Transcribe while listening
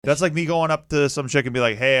That's like me going up to some chick and be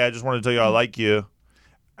like, hey, I just wanted to tell you I like you.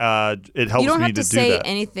 It helps me to do that. You don't have to say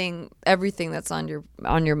everything that's on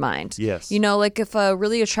your mind. Yes. You know, like if a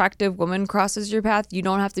really attractive woman crosses your path, you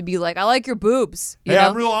don't have to be like, I like your boobs. You know?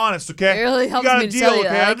 I'm real honest, okay? It really helps you got me a to deal, tell you okay?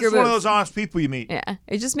 I like I'm your just one of boobs. those honest people you meet. Yeah.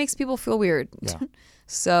 It just makes people feel weird. Yeah.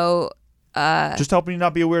 So, just helping you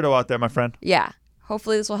not be a weirdo out there, my friend. yeah.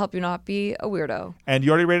 Hopefully this will help you not be a weirdo. And you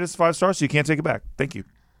already rated us 5 stars, so you can't take it back. Thank you.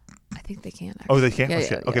 I think they can. Actually. Oh, they can? Yeah, Oh, yeah,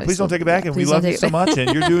 shit. yeah, Okay, please don't take it back, and we please love don't you take so it much,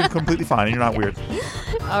 and you're doing completely fine, and you're not weird.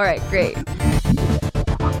 All right, great.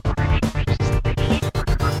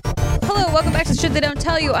 Hello, welcome back to Shit They Don't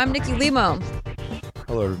Tell You. I'm Nikki Limo.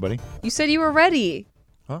 Hello, everybody. You said you were ready.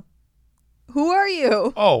 Huh? Who are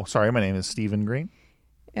you? Oh, sorry. My name is Stephen Green.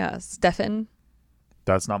 Yeah, Stefan.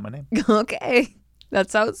 That's not my name. Okay.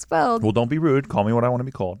 That's how it's spelled. Well, don't be rude. Call me what I want to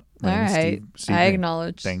be called. My All name is right. Steve I Green.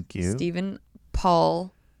 acknowledge. Thank you. Stephen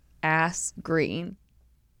Paul Ass Green.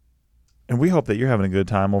 And we hope that you're having a good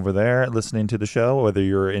time over there listening to the show, whether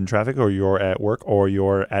you're in traffic or you're at work or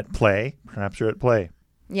you're at play. Perhaps you're at play.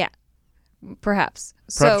 Yeah. Perhaps.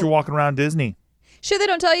 Perhaps you're walking around Disney. Shit They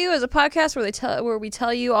Don't Tell You is a podcast where we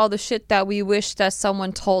tell you all the shit that we wish that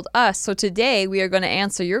someone told us. So today we are going to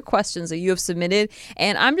answer your questions that you have submitted,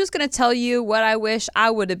 and I'm just going to tell you what I wish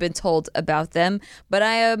I would have been told about them. But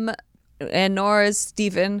I am, and nor is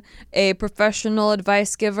Stephen, a professional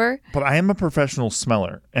advice giver. But I am a professional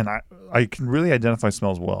smeller, and I can really identify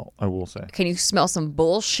smells well, I will say. Can you smell some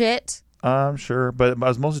bullshit? Sure, but I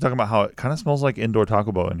was mostly talking about how it kind of smells like indoor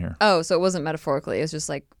Taco Bell in here. Oh, so it wasn't metaphorically. It's just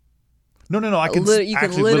like No, I can you can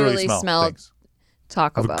actually literally smell smell things.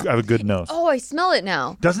 Taco Bell. I have a good nose. Oh, I smell it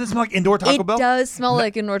now. Doesn't it smell like indoor Taco Bell? It does smell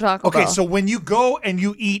like indoor Taco Bell. Okay, so when you go and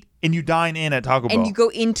you eat and you dine in at Taco Bell. And you go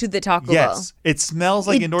into the Taco Bell. Yes, it smells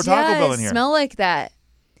like indoor Taco Bell in here. It smell like that.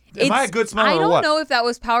 Am I a good smeller or what? I don't know if that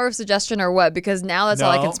was power of suggestion or what, because now that's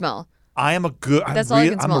all I can smell. I am a good. That's all I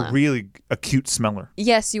can smell. I'm a really acute smeller.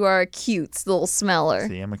 Yes, you are a cute little smeller.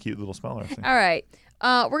 See, I'm a cute little smeller. See. All right.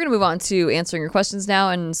 We're going to move on to answering your questions now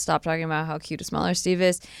and stop talking about how cute a smeller Steve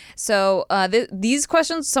is. So these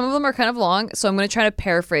questions, some of them are kind of long, so I'm going to try to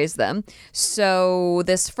paraphrase them. So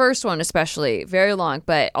this first one especially, very long,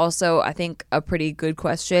 but also I think a pretty good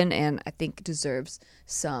question, and I think deserves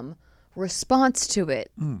some response to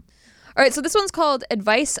it. All right, so this one's called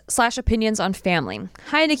Advice/Opinions on Family.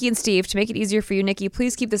 Hi, Nikki and Steve. To make it easier for you, Nikki,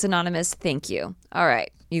 please keep this anonymous. Thank you. All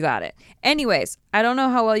right, you got it. Anyways, I don't know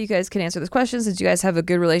how well you guys can answer this question since you guys have a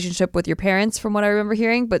good relationship with your parents from what I remember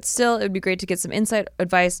hearing, but still, it would be great to get some insight,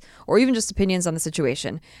 advice, or even just opinions on the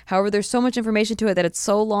situation. However, there's so much information to it that it's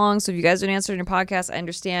so long, so if you guys don't answer it in your podcast, I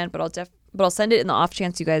understand, but I'll send it in the off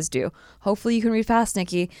chance you guys do. Hopefully you can read fast,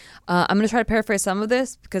 Nikki. I'm going to try to paraphrase some of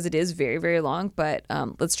this because it is very, very long, but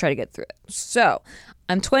let's try to get through it. So,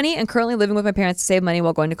 I'm 20 and currently living with my parents to save money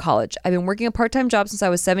while going to college. I've been working a part-time job since I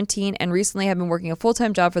was 17 and recently have been working a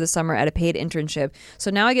full-time job for the summer at a paid internship.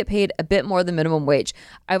 So now I get paid a bit more than minimum wage.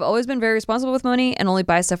 I've always been very responsible with money and only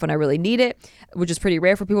buy stuff when I really need it, which is pretty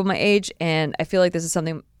rare for people my age, and I feel like this is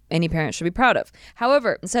something any parent should be proud of.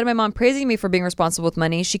 However, instead of my mom praising me for being responsible with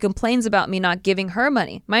money, she complains about me not giving her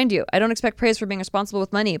money. Mind you, I don't expect praise for being responsible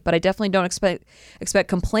with money, but I definitely don't expect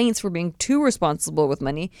complaints for being too responsible with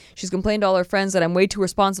money. She's complained to all her friends that I'm way too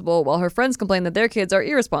responsible, while her friends complain that their kids are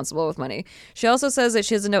irresponsible with money. She also says that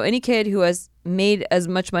she doesn't know any kid who has made as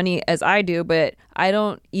much money as I do, but I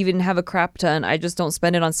don't even have a crap ton. I just don't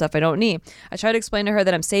spend it on stuff I don't need. I try to explain to her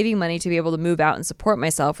that I'm saving money to be able to move out and support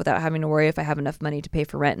myself without having to worry if I have enough money to pay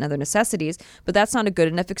for rent and other necessities, but that's not a good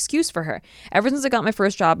enough excuse for her. Ever since I got my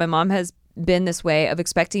first job, my mom has been this way of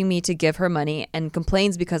expecting me to give her money and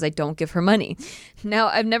complains because I don't give her money. Now,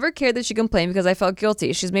 I've never cared that she complained because I felt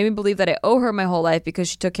guilty. She's made me believe that I owe her my whole life because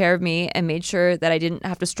she took care of me and made sure that I didn't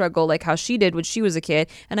have to struggle like how she did when she was a kid,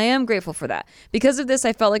 and I am grateful for that. Because of this,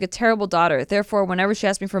 I felt like a terrible daughter. Therefore, whenever she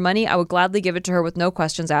asked me for money, I would gladly give it to her with no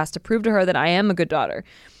questions asked to prove to her that I am a good daughter.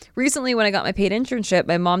 Recently, when I got my paid internship,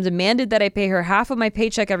 my mom demanded that I pay her half of my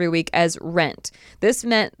paycheck every week as rent. This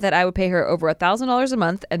meant that I would pay her over $1,000 a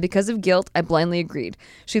month, and because of guilt, I blindly agreed.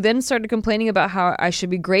 She then started complaining about how I should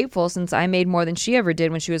be grateful since I made more than she ever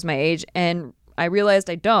did when she was my age, and I realized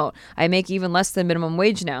I don't. I make even less than minimum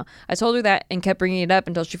wage now. I told her that and kept bringing it up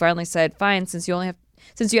until she finally said, fine, since you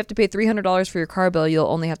have to pay $300 for your car bill, you'll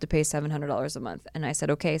only have to pay $700 a month. And I said,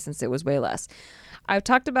 okay, since it was way less. I've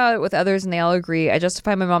talked about it with others and they all agree. I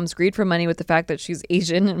justify my mom's greed for money with the fact that she's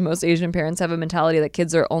Asian, and most Asian parents have a mentality that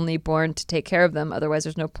kids are only born to take care of them. Otherwise,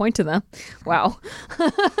 there's no point to them. Wow.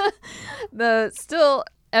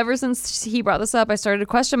 ever since he brought this up, I started to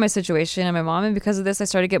question my situation and my mom, and because of this, I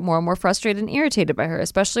started to get more and more frustrated and irritated by her,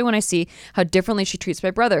 especially when I see how differently she treats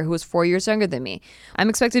my brother, who is 4 years younger than me. I'm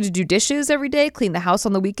expected to do dishes every day, clean the house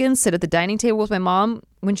on the weekends, sit at the dining table with my mom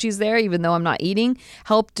when she's there, even though I'm not eating,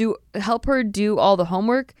 help her do all the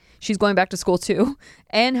homework. She's going back to school too,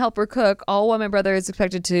 and help her cook, all while my brother is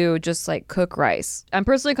expected to just like cook rice. I'm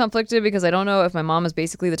personally conflicted because I don't know if my mom is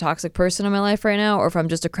basically the toxic person in my life right now, or if I'm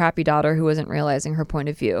just a crappy daughter who isn't realizing her point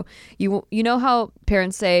of view. You know how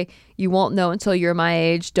parents say you won't know until you're my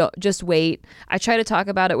age. Don't just wait. I try to talk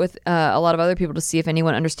about it with a lot of other people to see if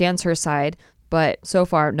anyone understands her side, but so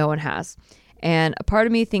far no one has. And a part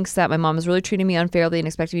of me thinks that my mom is really treating me unfairly and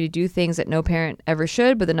expecting me to do things that no parent ever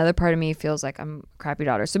should. But another part of me feels like I'm a crappy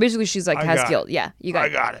daughter. So basically she's like, has guilt. Yeah, you got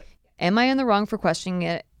it. I got it. Am I in the wrong for questioning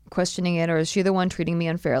it, or is she the one treating me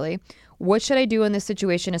unfairly? What should I do in this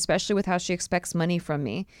situation, especially with how she expects money from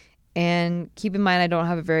me? And keep in mind, I don't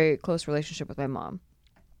have a very close relationship with my mom.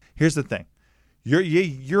 Here's the thing.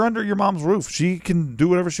 You're under your mom's roof. She can do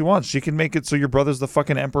whatever she wants. She can make it so your brother's the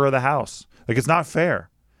fucking emperor of the house. Like, it's not fair.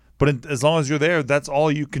 But as long as you're there, that's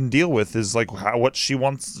all you can deal with is like what she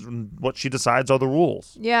wants, what she decides are the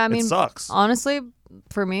rules. Yeah, I mean, it sucks. Honestly,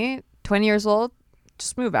 for me, 20 years old,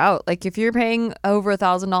 just move out. Like, if you're paying over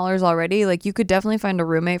 $1,000 already, like, you could definitely find a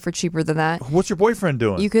roommate for cheaper than that. What's your boyfriend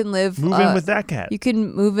doing? You can move in with that cat. You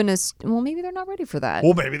can move in well, maybe they're not ready for that.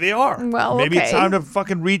 Well, maybe they are. Well, maybe okay. It's time to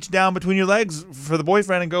fucking reach down between your legs for the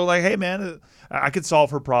boyfriend and go like, hey, man, I could solve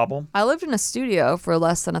her problem. I lived in a studio for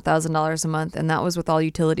less than $1,000 a month, and that was with all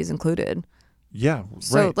utilities included. Yeah,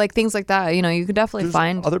 so right. like things like that, you could definitely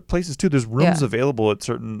find other places too. There's rooms available at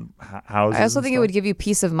certain houses. I also think it would give you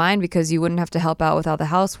peace of mind because you wouldn't have to help out with all the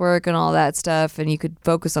housework and all that stuff, and you could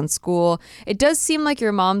focus on school. It does seem like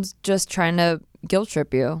your mom's just trying to guilt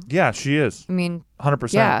trip you. Yeah, she is. I mean,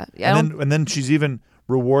 100%. Yeah, and then she's even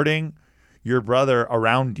rewarding your brother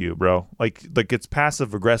around you, bro. Like it's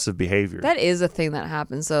passive aggressive behavior. That is a thing that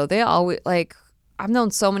happens. So they always I've known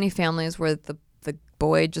so many families where the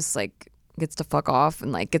boy just like gets to fuck off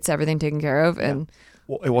and like gets everything taken care of. And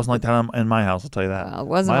well, it wasn't like that in my house. I'll tell you that. It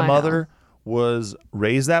wasn't my mother was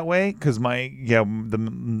raised that way because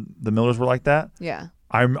the Millers were like that. Yeah.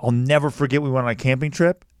 I'll never forget. We went on a camping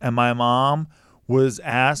trip and my mom was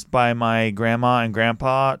asked by my grandma and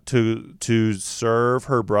grandpa to serve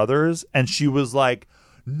her brothers, and she was like,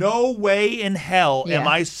 no way in hell am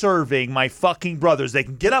I serving my fucking brothers. They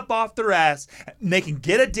can get up off their ass and they can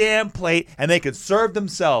get a damn plate and they can serve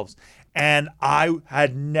themselves. And I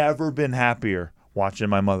had never been happier watching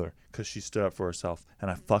my mother because she stood up for herself.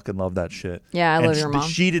 And I fucking love that shit. Yeah, I love your mom.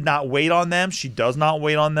 She did not wait on them. She does not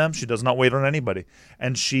wait on them. She does not wait on anybody.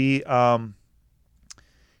 And she, and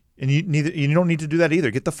you don't need to do that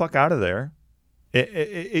either. Get the fuck out of there.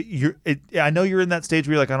 I know you're in that stage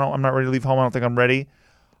where you're like, I'm not ready to leave home. I don't think I'm ready.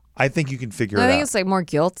 I think you can figure it out. I think it's like more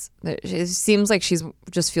guilt. It seems like she's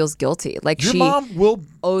just feels guilty. Like your she mom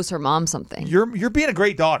owes her mom something. You're being a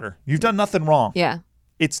great daughter. You've done nothing wrong. Yeah.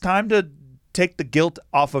 It's time to take the guilt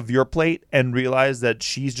off of your plate and realize that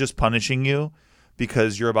she's just punishing you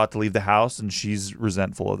because you're about to leave the house and she's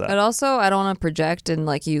resentful of that. But also, I don't want to project and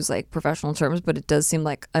like use like professional terms, but it does seem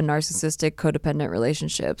like a narcissistic codependent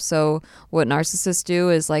relationship. So what narcissists do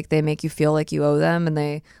is like they make you feel like you owe them, and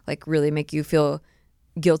they like really make you feel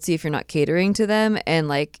guilty if you're not catering to them, and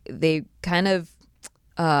like they kind of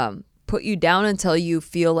put you down until you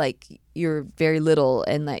feel like you're very little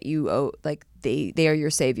and that you owe, like they are your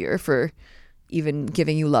savior for even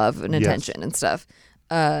giving you love and attention and stuff.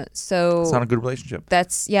 So it's not a good relationship.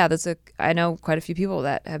 I know quite a few people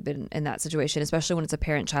that have been in that situation, especially when it's a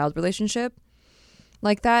parent-child relationship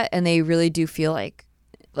like that, and they really do feel like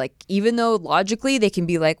even though logically they can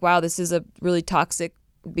be like, wow, this is a really toxic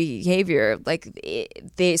behavior, like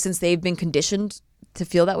since they've been conditioned to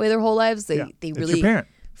feel that way their whole lives, they really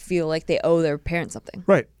feel like they owe their parent something.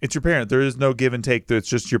 Right. It's your parent. There is no give and take. It's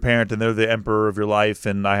just your parent and they're the emperor of your life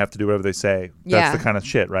and I have to do whatever they say. That's the kind of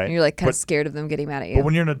shit, right? And you're like kind of scared of them getting mad at you. But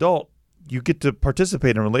when you're an adult, you get to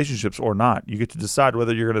participate in relationships or not. You get to decide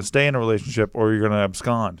whether you're going to stay in a relationship or you're going to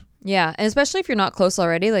abscond. Yeah. And especially if you're not close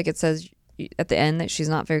already, like it says at the end that she's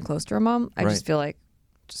not very close to her mom. I just feel like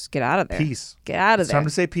just get out of there. Peace. Get out of there. It's time to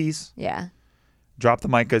say peace. Yeah. Drop the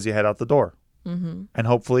mic as you head out the door. Mm-hmm. And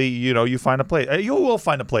hopefully, you find a place. You will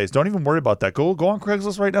find a place. Don't even worry about that. Go on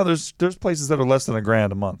Craigslist right now. There's places that are less than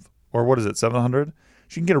 $1,000 a month. Or what is it, $700?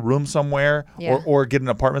 She can get a room somewhere or get an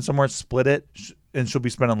apartment somewhere, split it, and she'll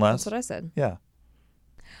be spending less. That's what I said. Yeah.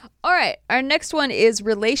 All right, our next one is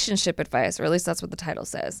relationship advice, or at least that's what the title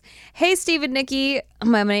says. Hey, Steve and Nikki,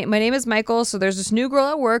 my name is Michael. So there's this new girl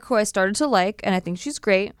at work who I started to like, and I think she's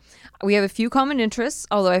great. We have a few common interests,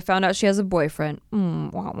 although I found out she has a boyfriend.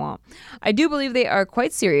 Wah, wah. I do believe they are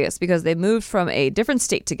quite serious because they moved from a different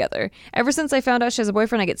state together. Ever since I found out she has a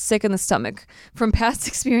boyfriend, I get sick in the stomach. From past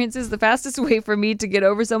experiences, the fastest way for me to get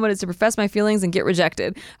over someone is to profess my feelings and get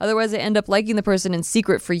rejected. Otherwise, I end up liking the person in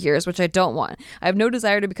secret for years, which I don't want. I have no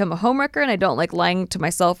desire to become a homewrecker, and I don't like lying to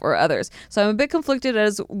myself or others. So I'm a bit conflicted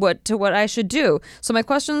as what I should do. So my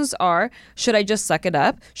questions are, should I just suck it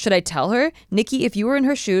up? Should I tell her? Nikki, if you were in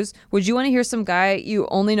her shoes, would you want to hear some guy you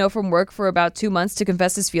only know from work for about 2 months to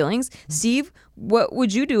confess his feelings? Steve, what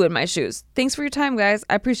would you do in my shoes? Thanks for your time, guys.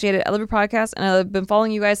 I appreciate it. I love your podcast, and I've been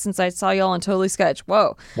following you guys since I saw y'all on Totally Sketch.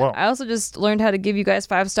 Whoa. I also just learned how to give you guys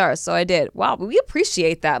 5 stars, so I did. Wow, we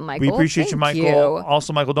appreciate that, Michael. We appreciate you, Thank Michael.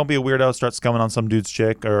 Also, Michael, don't be a weirdo. Start scumming on some dude's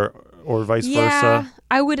chick or vice versa.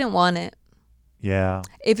 I wouldn't want it. Yeah.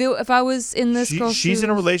 If I was in this girl's she's shoes. in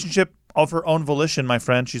a relationship of her own volition, my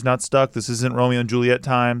friend. She's not stuck. This isn't Romeo and Juliet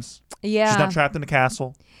times. Yeah. She's not trapped in a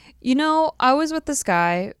castle. You know, I was with this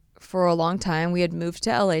guy for a long time. We had moved to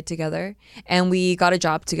LA together, and we got a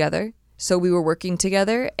job together. So we were working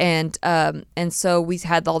together, and so we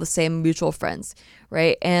had all the same mutual friends,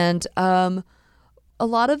 right? And a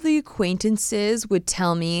lot of the acquaintances would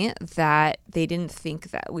tell me that they didn't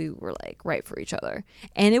think that we were like right for each other,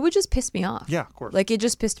 and it would just piss me off. Yeah, of course. Like, it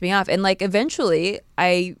just pissed me off, and like eventually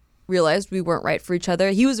I realized we weren't right for each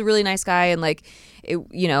other. He was a really nice guy, and like,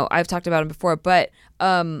 I've talked about him before, but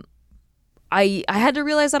I had to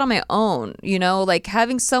realize that on my own. Like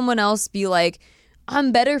having someone else be like,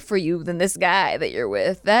 I'm better for you than this guy that you're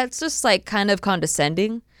with. That's just like kind of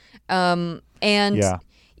condescending. And yeah.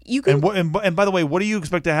 You can. And by the way, what do you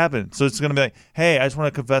expect to happen? So it's going to be like, hey, I just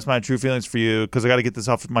want to confess my true feelings for you because I got to get this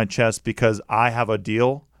off my chest because I have a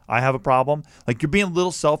deal. I have a problem. Like, you're being a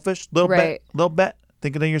little selfish, little bit,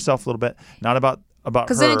 thinking of yourself a little bit, not about her.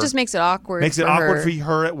 Because then it just makes it awkward. Makes it awkward for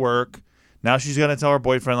her at work. Now she's gonna tell her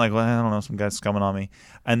boyfriend, like, well, I don't know, some guy's coming on me,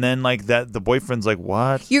 and then like that, the boyfriend's like,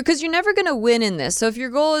 what? Because you're never gonna win in this. So if your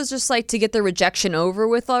goal is just like to get the rejection over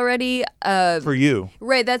with already, for you,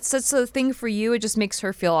 right? That's the thing for you. It just makes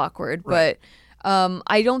her feel awkward. Right. But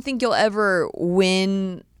I don't think you'll ever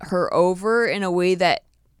win her over in a way that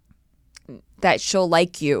she'll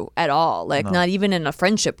like you at all. Like, not even in a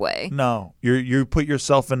friendship way. No, you put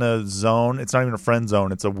yourself in a zone. It's not even a friend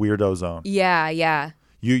zone. It's a weirdo zone. Yeah.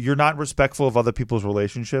 You're not respectful of other people's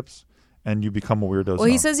relationships, and you become a weirdo zone. Well,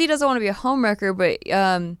 he says he doesn't want to be a homewrecker, but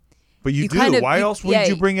you do. Why else would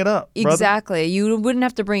you bring it up, brother? Exactly. You wouldn't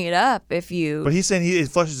have to bring it up if you... But he's saying it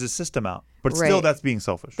flushes his system out. But still, that's being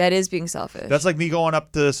selfish. That is being selfish. That's like me going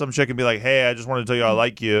up to some chick and be like, hey, I just wanted to tell you I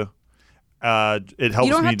like you. It helps me to do that.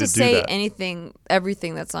 You don't have to say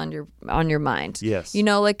everything that's on your mind. Yes.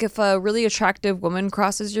 Like if a really attractive woman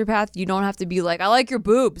crosses your path, you don't have to be like, I like your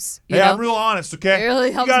boobs. You know? I'm real honest, okay? It really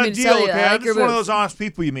helps you got me a to deal, tell you, okay? I like I'm your just one of boobs. those honest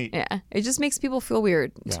people you meet. Yeah. It just makes people feel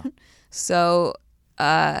weird. Yeah. So,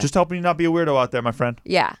 just helping you not be a weirdo out there, my friend.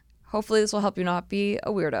 yeah. Hopefully this will help you not be a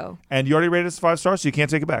weirdo. And you already rated us 5 stars, so you can't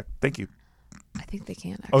take it back. Thank you. I think they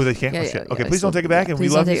can. Actually. Oh, they can? Yeah, Shit. yeah, Okay, yeah, please don't take it back, and we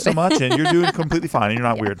please love don't you take so it much, and you're doing completely fine, and you're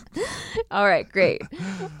not weird. All right, great.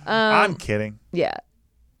 I'm kidding. Yeah.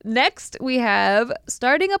 Next, we have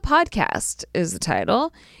Starting a Podcast is the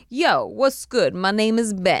title. Yo, what's good? My name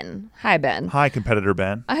is Ben. Hi, Ben. Hi, competitor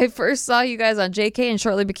Ben. I first saw you guys on JK and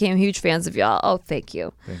shortly became huge fans of y'all. Oh, thank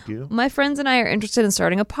you. Thank you. My friends and I are interested in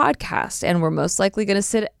starting a podcast, and we're most likely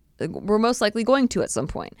going to at some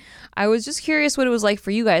point. I was just curious what it was like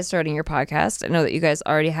for you guys starting your podcast. I know that you guys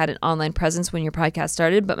already had an online presence when your podcast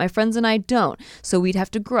started, but my friends and I don't. So we'd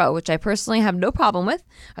have to grow, which I personally have no problem with.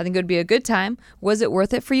 I think it would be a good time. Was it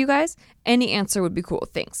worth it for you guys? Any answer would be cool.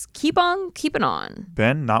 Thanks. Keep on keeping on.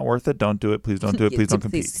 Ben, not worth it. Don't do it. Please don't do it. Please don't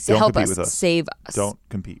compete. Please Don't help compete us. with us. Save us. Don't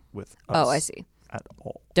compete with us. Oh, I see. At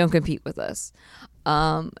all. Don't compete with us.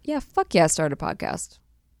 Fuck yeah, start a podcast.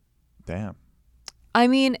 Damn. I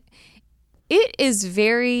mean, it is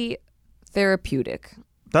very therapeutic.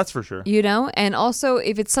 That's for sure. And also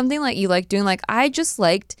if it's something like you like doing, like I just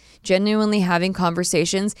liked genuinely having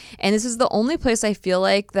conversations, and this is the only place I feel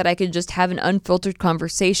like that I could just have an unfiltered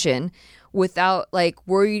conversation without like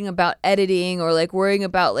worrying about editing or like worrying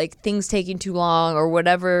about like things taking too long or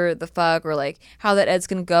whatever the fuck, or like how that edit's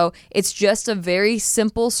gonna go. It's just a very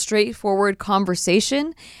simple, straightforward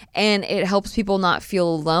conversation, and it helps people not feel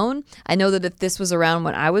alone. I know that if this was around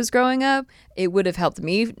when I was growing up, it would have helped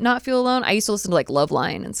me not feel alone. I used to listen to like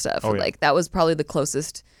Loveline and stuff. Oh, yeah. Like that was probably the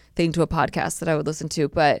closest thing to a podcast that I would listen to.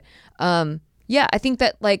 But I think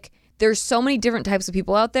that like there's so many different types of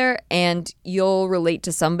people out there, and you'll relate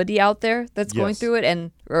to somebody out there that's going Yes. through it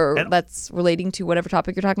and that's relating to whatever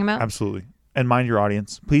topic you're talking about. Absolutely. And mind your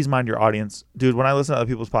audience. Please mind your audience. Dude, when I listen to other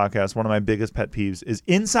people's podcasts, one of my biggest pet peeves is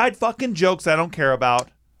inside fucking jokes I don't care about.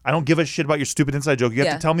 I don't give a shit about your stupid inside joke. You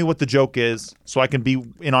have to tell me what the joke is so I can be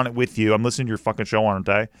in on it with you. I'm listening to your fucking show, aren't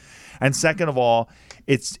I? And second of all,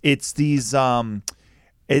 it's these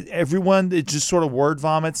everyone, it just sort of word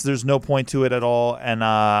vomits. There's no point to it at all, and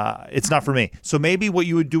it's not for me. So maybe what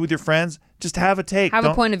you would do with your friends, just have a take. Have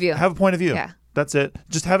a point of view. Have a point of view. Yeah. That's it.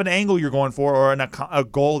 Just have an angle you're going for or a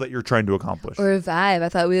goal that you're trying to accomplish. Or a vibe. I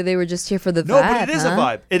thought they were just here for the vibe. No, but it is huh? a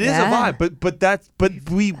vibe. It is a vibe. But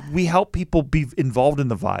we help people be involved in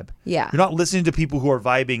the vibe. Yeah. You're not listening to people who are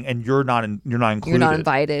vibing and you're not included. You're not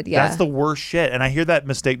invited. Yeah. That's the worst shit. And I hear that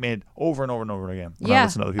mistake made over and over and over again when I Yeah,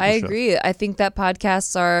 listen to other people's I shows. agree. I think that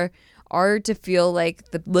podcasts are to feel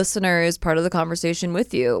like the listener is part of the conversation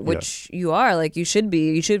with you, which you are. Like you should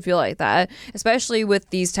be. You should feel like that, especially with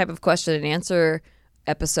these type of question and answer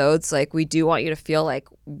episodes. Like we do want you to feel like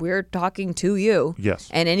we're talking to you. Yes.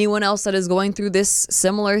 And anyone else that is going through this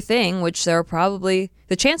similar thing, which the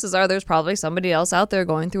chances are there's probably somebody else out there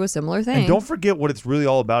going through a similar thing. And don't forget what it's really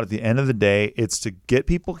all about at the end of the day. It's to get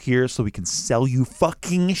people here so we can sell you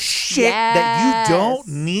fucking shit that you don't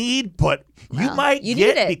need, but you might you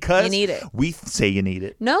get need it. because You need it. we say you need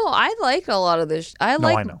it. No, I like a lot of this. I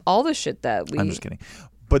know. all the shit that we. I'm just kidding.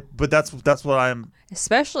 But that's what I'm.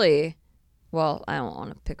 Especially, well, I don't want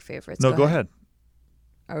to pick favorites. No, go ahead.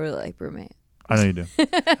 I really like Roommate. I know you do.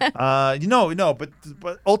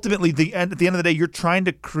 But ultimately, at the end of the day, you're trying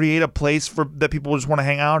to create a place that people just want to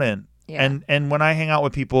hang out in. Yeah. And when I hang out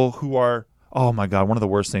with people who are, oh my God, one of the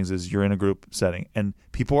worst things is you're in a group setting and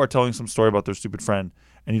people are telling some story about their stupid friend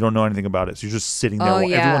and you don't know anything about it. So you're just sitting there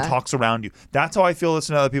while everyone talks around you. That's how I feel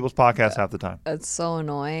listening to other people's podcasts half the time. It's so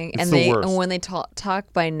annoying. It's the worst. And when they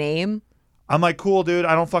talk by name, I'm like, cool, dude.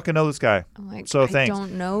 I don't fucking know this guy. I'm like, so I thanks.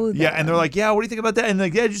 don't know them. Yeah, and they're like, yeah, what do you think about that? And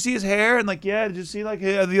like, yeah, did you see his hair? And like, yeah, did you see like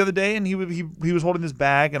the other day? And he was holding this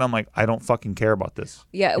bag, and I'm like, I don't fucking care about this.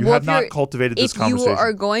 Yeah, you well, have not cultivated this conversation. If you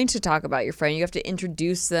are going to talk about your friend, you have to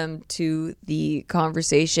introduce them to the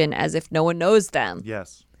conversation as if no one knows them.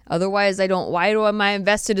 Yes. Otherwise, why am I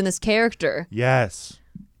invested in this character? Yes.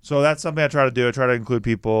 So that's something I try to do. I try to include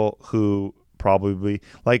people who probably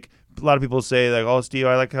like. A lot of people say like, oh, Steve,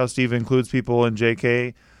 I like how Steve includes people in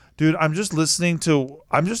JK. Dude, I'm just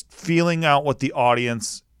feeling out what the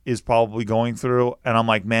audience is probably going through. And I'm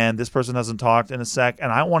like, man, this person hasn't talked in a sec. And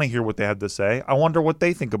I want to hear what they had to say. I wonder what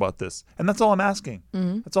they think about this. And that's all I'm asking.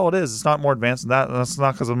 Mm-hmm. That's all it is. It's not more advanced than that. And that's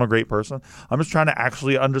not because I'm a great person. I'm just trying to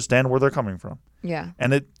actually understand where they're coming from. Yeah.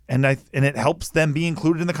 And it helps them be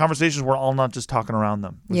included in the conversations. We're all not just talking around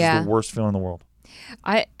them. Which is the worst feeling in the world.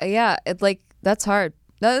 That's hard.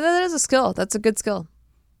 That is a skill. That's a good skill.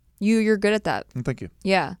 You're good at that. Thank you.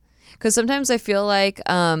 Yeah. Because sometimes I feel like,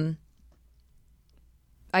 I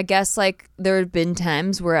guess like there have been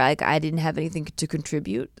times where like I didn't have anything to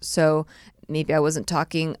contribute. So maybe I wasn't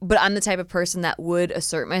talking, but I'm the type of person that would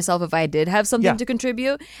assert myself if I did have something to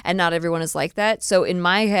contribute, and not everyone is like that. So in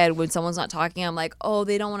my head, when someone's not talking, I'm like, oh,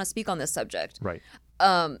 they don't want to speak on this subject. Right.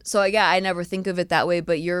 So yeah, I never think of it that way,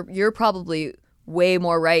 but you're probably way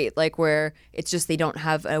more right, like where it's just they don't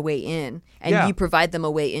have a way in and you provide them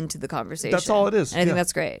a way into the conversation. That's all it is. And I think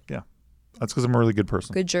that's great. Yeah. That's because I'm a really good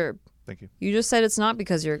person. Good job. Thank you. You just said it's not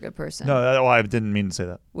because you're a good person. No, I didn't mean to say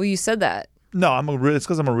that. Well, you said that. No, it's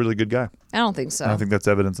because I'm a really good guy. I don't think so. I think that's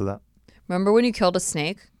evidence of that. Remember when you killed a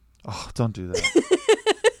snake? Oh, don't do that.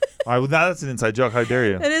 All right, well, now that's an inside joke. How dare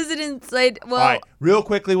you? It is an inside. Well, all right, real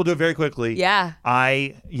quickly, we'll do it very quickly. Yeah.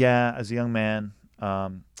 As a young man,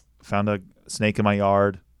 found a snake in my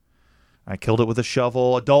yard. I killed it with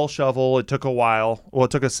a dull shovel. It took a while. Well,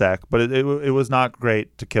 it took a sec, but it was not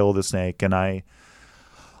great to kill the snake. And I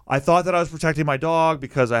thought that I was protecting my dog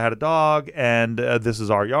because I had a dog, and this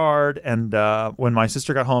is our yard. And when my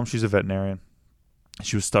sister got home, she's a veterinarian.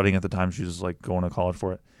 She was studying at the time. She was like going to college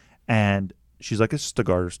for it. And she's like, it's just a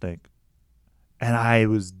garter snake. And I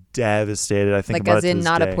was devastated. I think like about as it to in this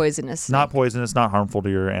not day. a poisonous snake. Not poisonous, not harmful to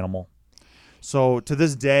your animal. So to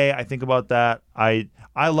this day, I think about that. I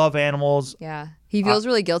love animals. Yeah. He feels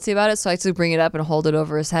really guilty about it, so I like to bring it up and hold it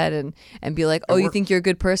over his head and be like, oh, you think you're a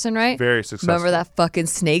good person, right? Very successful. Remember that fucking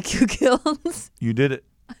snake you killed? You did it.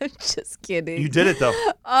 I'm just kidding. You did it, though.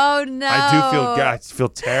 Oh, no. I feel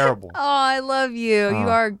terrible. Oh, I love you. You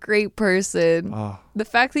are a great person. The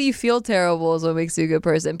fact that you feel terrible is what makes you a good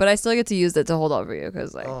person. But I still get to use that to hold over you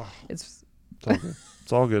because it's all good.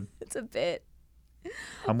 It's all good. It's a bit.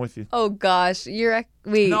 I'm with you. Oh, gosh.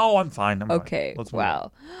 Wait. No, I'm fine. I'm okay. fine. Let's move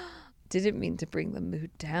wow. didn't mean to bring the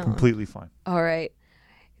mood down. Completely fine. All right.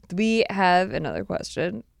 We have another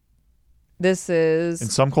question. This is... In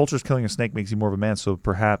some cultures, killing a snake makes you more of a man, so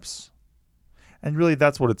perhaps... And really,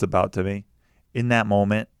 that's what it's about to me. In that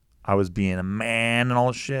moment, I was being a man and all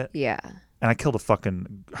this shit. Yeah. And I killed a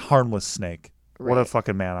fucking harmless snake. What a Right.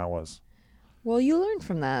 fucking man I was. Well, you learned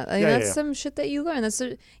from that. I mean, Yeah, that's yeah. some shit that you learned.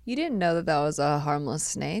 You didn't know that was a harmless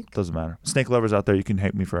snake. Doesn't matter. Snake lovers out there, you can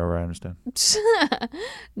hate me forever, I understand.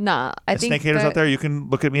 Nah, I And think snake haters that- out there, you can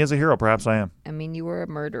look at me as a hero. Perhaps I am. I mean, you were a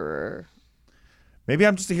murderer. Maybe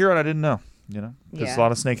I'm just a hero and I didn't know. You know? There's Yeah. a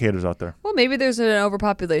lot of snake haters out there. Well, maybe there's an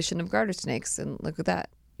overpopulation of garter snakes, and look at that.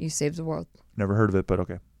 You saved the world. Never heard of it, but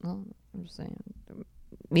okay. Well, I'm just saying.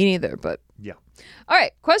 Me neither, but... Yeah. All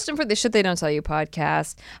right, question for the Shit They Don't Tell You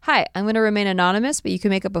podcast. Hi, I'm going to remain anonymous, but you can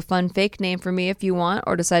make up a fun fake name for me if you want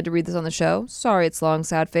or decide to read this on the show. Sorry, it's long,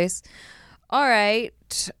 sad face. All right,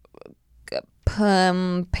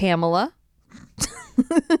 Pamela.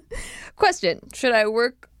 Question, should I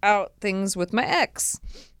work out things with my ex?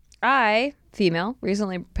 I, female,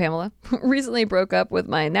 Pamela, recently broke up with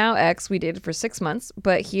my now ex. We dated for 6 months,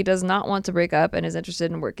 but he does not want to break up and is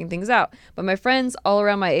interested in working things out. But my friends all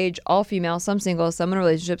around my age, all female, some single, some in a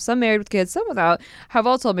relationship, some married with kids, some without, have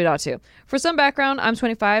all told me not to. For some background, I'm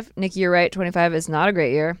 25. Nikki, you're right. 25 is not a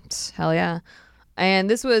great year. Hell yeah.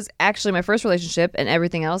 And this was actually my first relationship and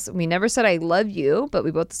everything else. We never said I love you, but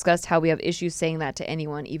we both discussed how we have issues saying that to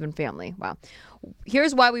anyone, even family. Wow.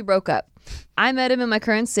 Here's why we broke up. I met him in my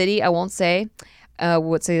current city. I won't say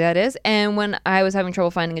what city that is. And when I was having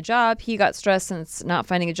trouble finding a job, he got stressed since not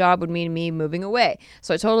finding a job would mean me moving away.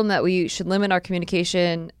 So I told him that we should limit our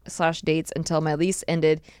communication / dates until my lease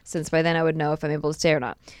ended, since by then I would know if I'm able to stay or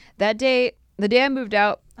not. That day, the day I moved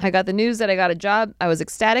out, I got the news that I got a job. I was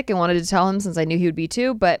ecstatic and wanted to tell him since I knew he would be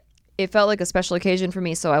too, but it felt like a special occasion for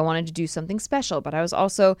me, so I wanted to do something special. But I was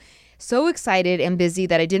also so excited and busy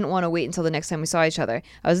that I didn't want to wait until the next time we saw each other.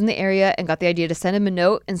 I was in the area and got the idea to send him a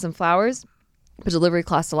note and some flowers. But delivery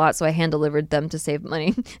cost a lot, so I hand-delivered them to save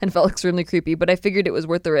money and felt extremely creepy. But I figured it was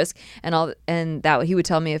worth the risk and that he would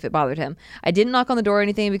tell me if it bothered him. I didn't knock on the door or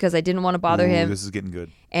anything because I didn't want to bother him. This is getting good.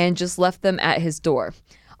 And just left them at his door.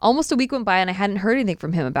 Almost a week went by and I hadn't heard anything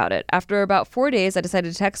from him about it. After about 4 days, I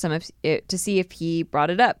decided to text him to see if he brought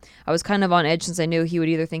it up. I was kind of on edge since I knew he would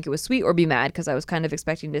either think it was sweet or be mad, because I was kind of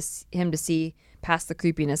expecting him to see past the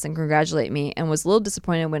creepiness and congratulate me, and was a little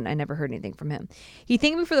disappointed when I never heard anything from him. He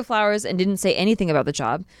thanked me for the flowers and didn't say anything about the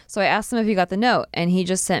job, so I asked him if he got the note, and he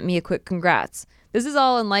just sent me a quick congrats. This is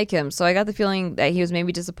all unlike him, so I got the feeling that he was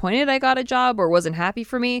maybe disappointed I got a job or wasn't happy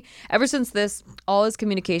for me. Ever since this, all his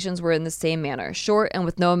communications were in the same manner, short and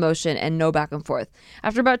with no emotion and no back and forth.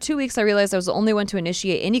 After about 2 weeks, I realized I was the only one to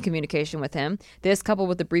initiate any communication with him, this coupled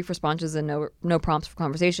with the brief responses and no prompts for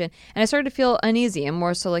conversation, and I started to feel uneasy and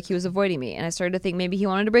more so like he was avoiding me, and I started to think maybe he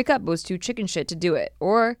wanted to break up but was too chicken shit to do it,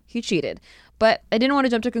 or he cheated. But I didn't want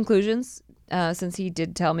to jump to conclusions, since he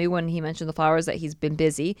did tell me when he mentioned the flowers that he's been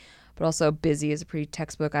busy. But also, busy is a pretty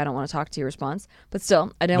textbook I don't want to talk to you response. But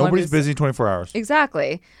still, I didn't want to Nobody's busy 24 hours.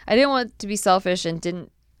 Exactly. I didn't want to be selfish and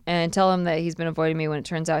tell him that he's been avoiding me when it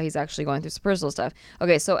turns out he's actually going through some personal stuff.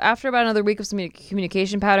 Okay, so after about another week of some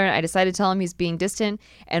communication pattern, I decided to tell him he's being distant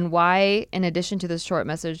and why, in addition to this short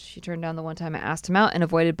message, he turned down the one time I asked him out and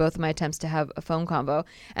avoided both of my attempts to have a phone convo.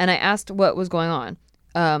 And I asked what was going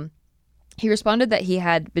on. He responded that he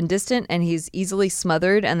had been distant and he's easily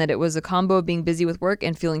smothered, and that it was a combo of being busy with work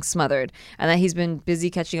and feeling smothered, and that he's been busy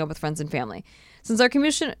catching up with friends and family. Since our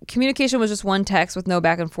communication was just one text with no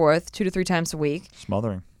back and forth, 2 to 3 times a week.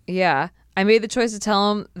 Smothering. Yeah. I made the choice to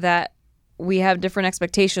tell him that we have different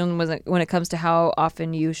expectations when it comes to how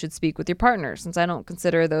often you should speak with your partner, since I don't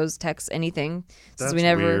consider those texts anything, since we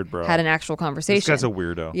never weird, bro. had an actual conversation. This guy's a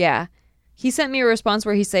weirdo. Yeah. He sent me a response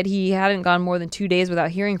where he said he hadn't gone more than 2 days without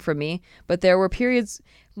hearing from me, but there were periods.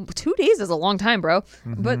 2 days is a long time, bro.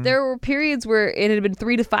 Mm-hmm. But there were periods where it had been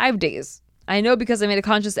 3 to 5 days. I know because I made a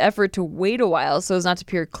conscious effort to wait a while so as not to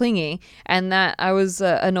appear clingy, and that I was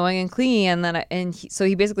annoying and clingy, so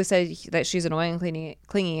he basically said that she's annoying and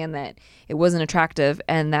clingy, and that it wasn't attractive,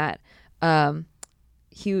 and that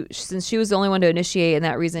since she was the only one to initiate, and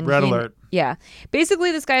that reason. Red alert. Yeah,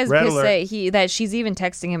 basically, this guy is Red pissed alert. that she's even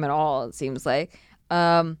texting him at all. It seems like.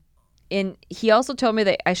 And he also told me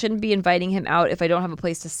that I shouldn't be inviting him out if I don't have a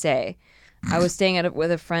place to stay. I was staying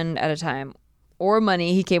with a friend at a time, or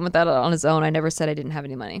money. He came with that on his own. I never said I didn't have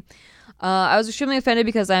any money. I was extremely offended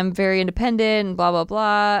because I'm very independent and blah blah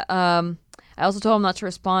blah. I also told him not to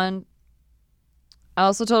respond.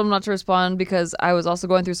 because I was also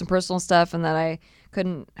going through some personal stuff, and that I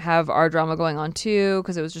couldn't have our drama going on too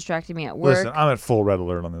because it was distracting me at work. Listen, I'm at full red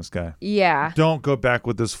alert on this guy. Yeah. Don't go back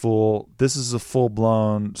with this fool. This is a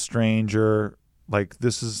full-blown stranger. Like,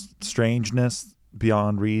 this is strangeness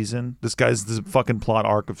beyond reason. This guy's the fucking plot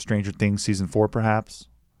arc of Stranger Things season 4, perhaps.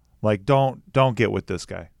 Like, don't get with this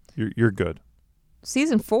guy. You're good.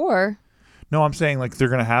 Season 4? No, I'm saying like they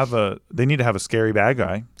need to have a scary bad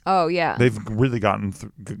guy. Oh yeah. They've really gotten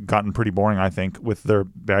pretty boring, I think, with their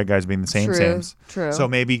bad guys being the same. True. So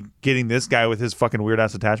maybe getting this guy with his fucking weird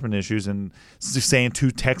ass attachment issues and saying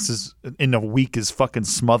 2 texts in a week is fucking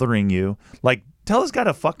smothering you. Like, tell this guy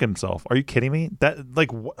to fuck himself. Are you kidding me? That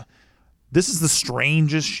like what? This is the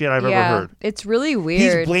strangest shit I've ever heard. It's really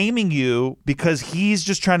weird. He's blaming you because he's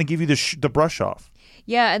just trying to give you the brush off.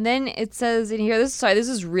 Yeah, and then it says in here. This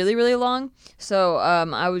is really really long. So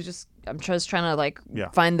I'm just trying to like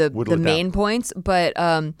find the main points, but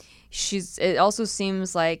it also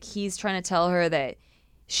seems like he's trying to tell her that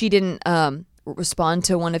she didn't respond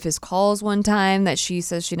to one of his calls one time that she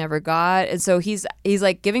says she never got, and so he's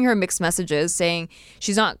like giving her mixed messages saying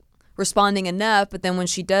she's not responding enough, but then when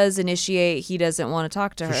she does initiate, he doesn't want to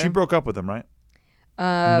talk to her. She broke up with him, right?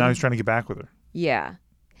 And now he's trying to get back with her. Yeah.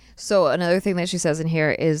 So another thing that she says in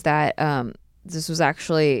here is that this was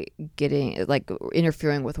actually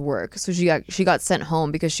interfering with work. So she got sent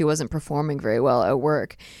home because she wasn't performing very well at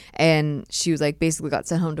work, and she was like basically got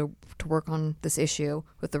sent home to work on this issue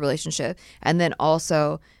with the relationship. And then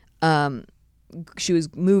also she was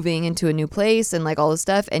moving into a new place and like all this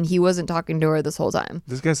stuff, and he wasn't talking to her this whole time.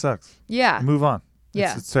 This guy sucks. Yeah. Move on.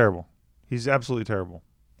 Yeah. It's terrible. He's absolutely terrible.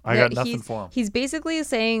 I got nothing for him. He's basically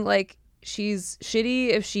saying like she's shitty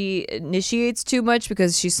if she initiates too much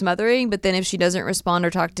because she's smothering, but then if she doesn't respond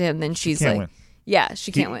or talk to him, then she's like, win. Yeah,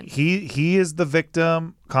 she can't win. He is the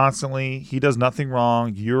victim constantly. He does nothing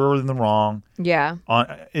wrong. You're in the wrong. Yeah.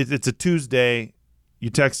 It's a Tuesday. You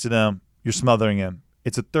texted him. You're smothering him.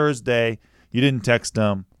 It's a Thursday. You didn't text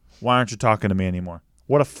him. Why aren't you talking to me anymore?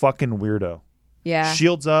 What a fucking weirdo. Yeah.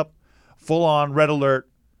 Shields up. Full on. Red alert.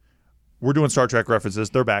 We're doing Star Trek references.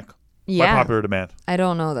 They're back. Yeah. By popular demand. I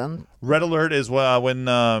don't know them. Red alert is when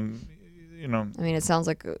you know. I mean, it sounds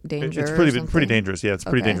like danger. It's pretty dangerous. Yeah, it's a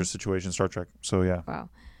pretty dangerous situation. Star Trek. So yeah. Wow.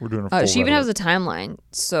 We're doing a full she even has a timeline.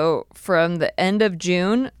 So from the end of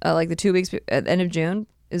June, like the 2 weeks at the end of June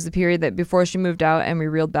is the period that before she moved out and we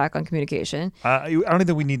reeled back on communication. I don't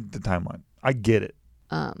think we need the timeline. I get it.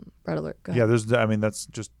 Red alert. Go ahead. Yeah, that's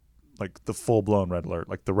just like the full blown red alert,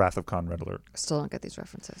 like the Wrath of Khan red alert. Still don't get these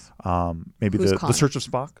references. Maybe the Search of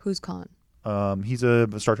Spock. Who's Khan? He's a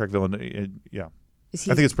Star Trek villain. Yeah. Is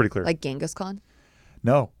he, I think it's pretty clear. Like Genghis Khan?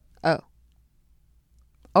 No. Oh.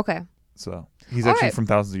 Okay. So he's actually from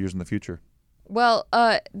thousands of years in the future. Well,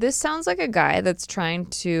 this sounds like a guy that's trying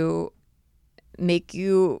to make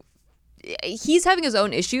you. He's having his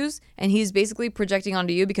own issues, and he's basically projecting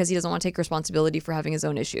onto you because he doesn't want to take responsibility for having his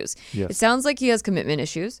own issues. Yes. It sounds like he has commitment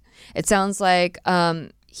issues. It sounds like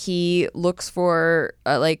he looks for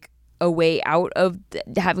like a way out of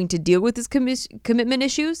having to deal with his commitment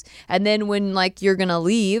issues, and then when like you're gonna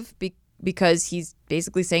leave because he's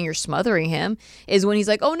basically saying you're smothering him is when he's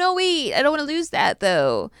like, oh no, wait, I don't want to lose that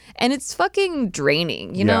though. And it's fucking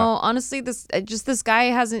draining, you know. Honestly, this guy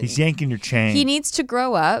hasn't. He's yanking your chain. He needs to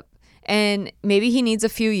grow up. And maybe he needs a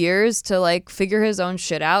few years to like figure his own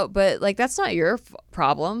shit out, but like that's not your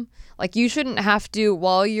problem. Like you shouldn't have to,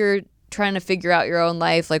 while you're trying to figure out your own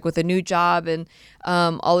life, like with a new job and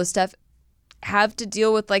all this stuff, have to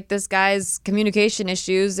deal with like this guy's communication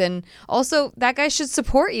issues. And also that guy should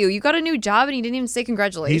support you. You got a new job and he didn't even say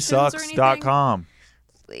congratulations. HeSucks.com.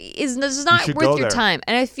 It's not worth your time.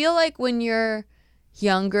 And I feel like when you're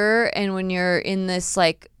younger and when you're in this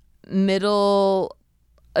like middle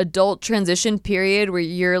adult transition period where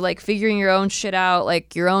you're like figuring your own shit out,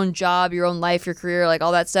 like your own job, your own life, your career, like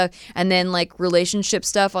all that stuff, and then like relationship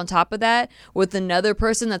stuff on top of that with another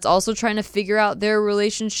person that's also trying to figure out their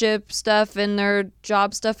relationship stuff and their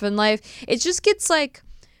job stuff in life, it just gets like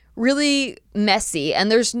really messy, and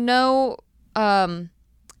there's no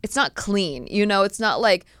it's not clean, you know. It's not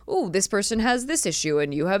like, oh, this person has this issue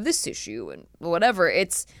and you have this issue and whatever.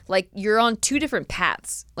 It's like you're on two different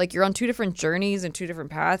paths. Like you're on two different journeys and two different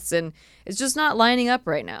paths, and it's just not lining up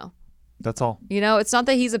right now. That's all. You know, it's not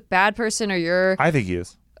that he's a bad person or you're. I think he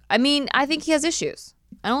is. I mean, I think he has issues.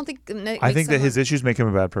 I don't think. I think that his issues make him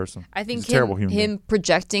a bad person. I think him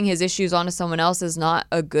projecting his issues onto someone else is not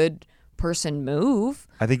a good person move.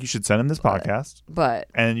 I think you should send him this podcast,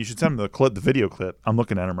 and you should send him the video clip. I'm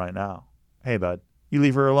looking at him right now. Hey, bud, you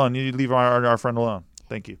leave her alone. You leave our friend alone.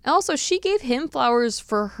 Thank you. And also, she gave him flowers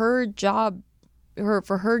for her job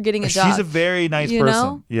for her getting a job. She's a very nice you person.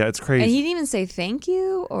 know? Yeah, it's crazy. And he didn't even say thank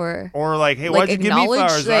you or like, hey, like, why'd you give me acknowledge,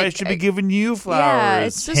 flowers? like, I should be giving you flowers. Yeah,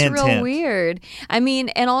 it's just Hint, real hint. weird. I mean,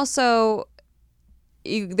 and also,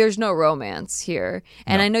 there's no romance here.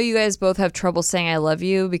 And No. I know you guys both have trouble saying I love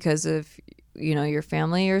you because of, your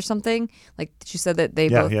family or something. Like she said that they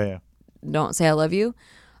both don't say I love you.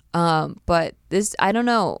 But this, I don't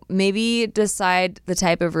know. Maybe decide the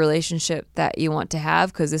type of relationship that you want to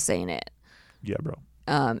have because this ain't it. Yeah, bro.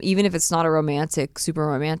 Even if it's not a super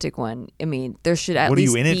romantic one, I mean, there should at What are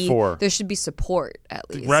least you in it for? There should be support at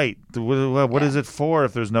least. Right. What is it for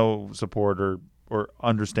if there's no support or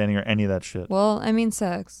understanding or any of that shit? Well, I mean,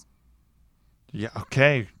 sex. Yeah,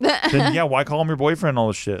 okay. Then, yeah, why call him your boyfriend and all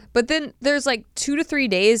this shit? But then there's like 2 to 3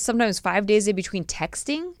 days, sometimes 5 days in between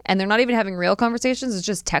texting, and they're not even having real conversations. It's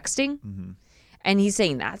just texting. Mm-hmm. And he's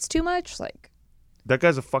saying that's too much? Like, that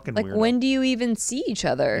guy's a fucking like weirdo. when do you even see each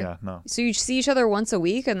other? Yeah, no. So you see each other once a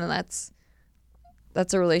week, and then that's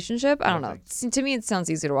a relationship? I don't know. To me, it sounds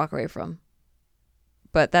easy to walk away from.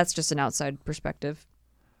 But that's just an outside perspective.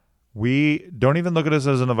 We don't even look at us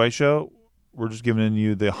as an advice show. We're just giving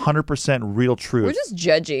you the 100% real truth. We're just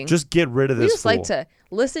judging. Just get rid of this We just fool. like to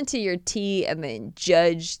listen to your tea and then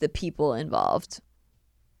judge the people involved.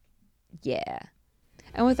 Yeah.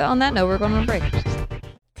 And on that note, we're going on a break.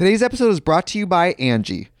 Today's episode is brought to you by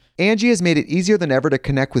Angie. Angie has made it easier than ever to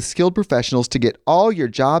connect with skilled professionals to get all your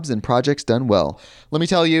jobs and projects done well. Let me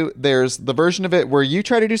tell you, there's the version of it where you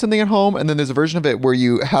try to do something at home, and then there's a version of it where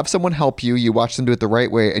you have someone help you, you watch them do it the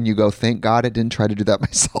right way, and you go, thank God I didn't try to do that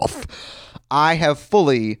myself. I have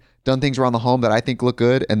fully done things around the home that I think look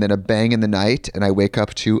good, and then a bang in the night, and I wake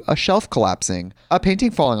up to a shelf collapsing, a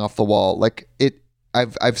painting falling off the wall. Like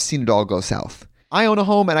I've seen it all go south. I own a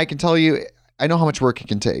home, and I can tell you, I know how much work it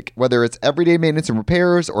can take. Whether it's everyday maintenance and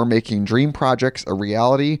repairs or making dream projects a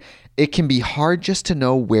reality, it can be hard just to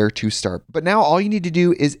know where to start. But now all you need to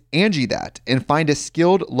do is Angie that and find a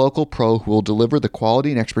skilled local pro who will deliver the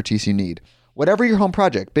quality and expertise you need. Whatever your home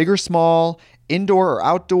project, big or small, indoor or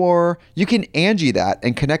outdoor, you can Angie that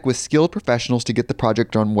and connect with skilled professionals to get the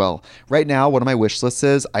project done well. Right now, one of my wish lists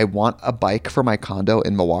is I want a bike for my condo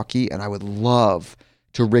in Milwaukee, and I would love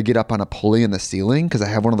to rig it up on a pulley in the ceiling because I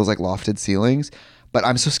have one of those like lofted ceilings, but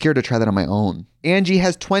I'm so scared to try that on my own. Angie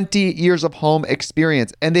has 20 years of home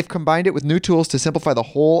experience, and they've combined it with new tools to simplify the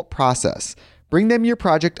whole process. Bring them your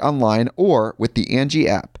project online or with the Angie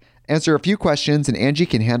app. Answer a few questions and Angie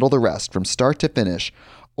can handle the rest from start to finish,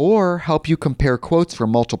 or help you compare quotes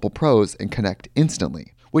from multiple pros and connect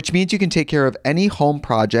instantly, which means you can take care of any home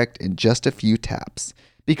project in just a few taps.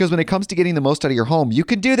 Because when it comes to getting the most out of your home, you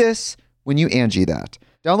can do this when you Angie that.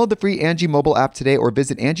 Download the free Angie mobile app today or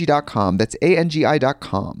visit Angie.com. That's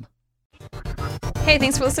ANGI.com. Hey,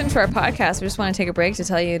 thanks for listening to our podcast. We just want to take a break to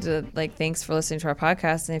tell you thanks for listening to our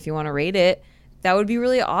podcast. And if you want to rate it, that would be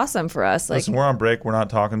really awesome for us. Listen, we're on break. We're not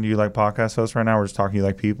talking to you like podcast hosts right now. We're just talking to you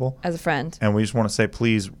like people. As a friend. And we just want to say,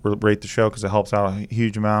 please rate the show because it helps out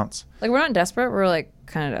huge amounts. Like, we're not desperate. We're like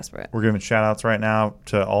kind of desperate. We're giving shout outs right now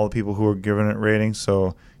to all the people who are giving it ratings.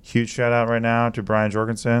 So huge shout out right now to Brian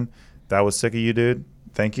Jorgensen. That was sick of you, dude.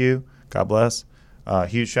 Thank you. God bless.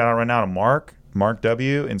 Huge shout out right now to Mark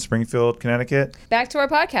W. in Springfield, Connecticut. Back to our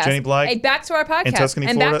podcast. Jenny Blake. Hey, back to our podcast. In Tuscany,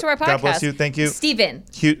 and Florida. Back to our podcast. God bless you. Thank you. Steven.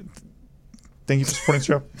 Thank you for supporting the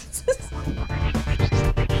show.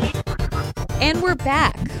 And we're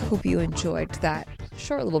back. Hope you enjoyed that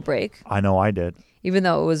short little break. I know I did. Even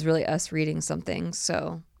though it was really us reading something.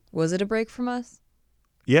 So, was it a break from us?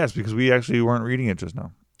 Yes, because we actually weren't reading it just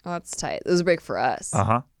now. Oh, that's tight. It was a break for us.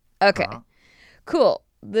 Uh-huh. Okay. Cool.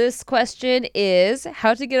 This question is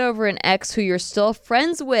how to get over an ex who you're still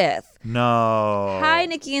friends with. No. Hi,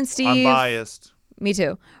 Nikki and Steve. I'm biased. Me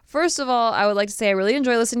too. First of all, I would like to say I really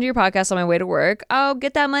enjoy listening to your podcast on my way to work. Oh,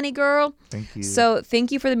 get that money, girl. Thank you. So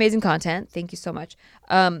thank you for the amazing content. Thank you so much.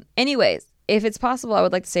 Anyways, if it's possible, I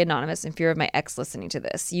would like to say anonymous in fear of my ex listening to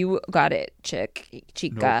this. You got it,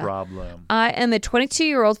 chica. No problem. I am a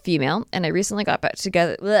 22-year-old female, and I recently got back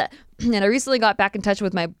together. Bleh, and I recently got back in touch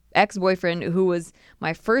with my ex-boyfriend, who was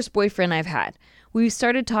my first boyfriend I've had. We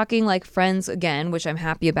started talking like friends again, which I'm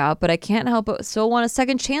happy about, but I can't help but still want a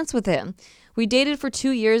second chance with him. We dated for 2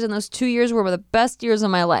 years, and those 2 years were the best years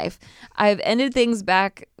of my life. I ended things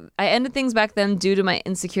back then due to my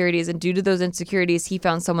insecurities, and due to those insecurities, he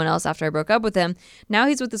found someone else after I broke up with him. Now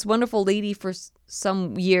he's with this wonderful lady for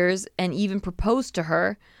some years and even proposed to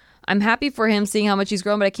her. I'm happy for him seeing how much he's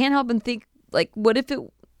grown, but I can't help but think, like, what if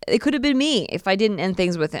it could have been me if I didn't end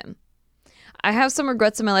things with him? I have some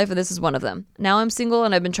regrets in my life, and this is one of them. Now I'm single,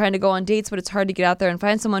 and I've been trying to go on dates, but it's hard to get out there and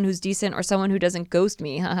find someone who's decent or someone who doesn't ghost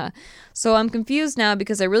me. So I'm confused now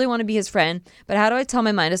because I really want to be his friend, but how do I tell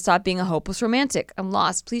my mind to stop being a hopeless romantic? I'm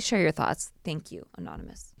lost. Please share your thoughts. Thank you,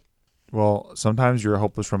 Anonymous. Well, sometimes you're a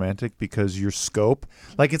hopeless romantic because your scope,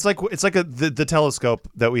 like it's like the telescope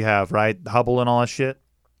that we have, right? Hubble and all that shit.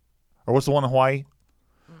 Or what's the one in Hawaii?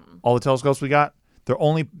 All the telescopes we got, they're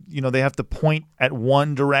only, they have to point at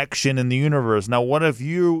one direction in the universe. Now, what if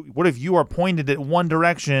you are pointed at one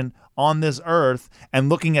direction on this earth and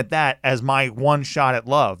looking at that as my one shot at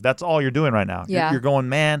love? That's all you're doing right now. Yeah. You're going,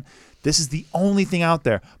 man, this is the only thing out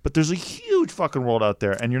there. But there's a huge fucking world out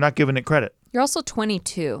there, and you're not giving it credit. You're also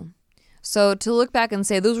 22. So to look back and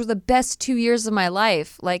say, those were the best 2 years of my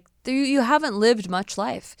life, like you haven't lived much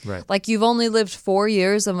life. Right. Like you've only lived 4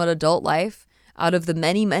 years of an adult life out of the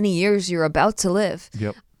many, many years you're about to live.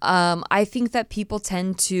 Yep. I think that people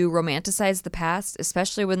tend to romanticize the past,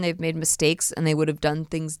 especially when they've made mistakes and they would have done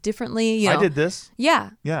things differently. I did this.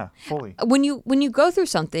 Yeah. Yeah, fully. When you go through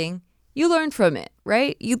something, you learn from it,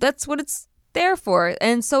 right? That's what it's there for.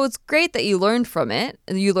 And so it's great that you learned from it.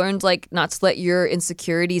 You learned like not to let your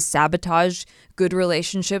insecurities sabotage good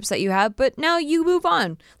relationships that you have, but now you move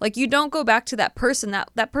on. Like you don't go back to that person.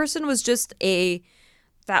 That person was just a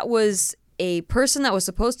person that was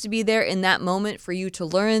supposed to be there in that moment for you to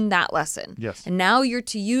learn that lesson. Yes. And now you're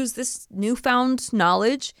to use this newfound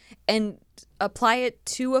knowledge and apply it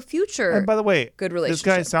to a future. And by the way, good this relationship.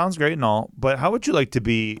 guy sounds great and all, but how would you like to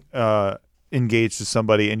be engaged to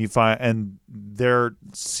somebody and they're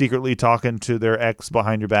secretly talking to their ex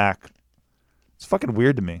behind your back? It's fucking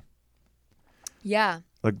weird to me. Yeah.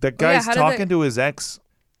 Like that guy's how did talking to his ex.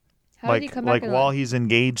 How did he come back like and while he's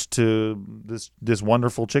engaged to this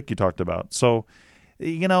wonderful chick you talked about. So,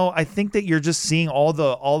 I think that you're just seeing all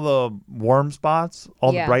the warm spots,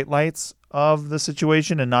 all the bright lights of the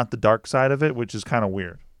situation, and not the dark side of it, which is kind of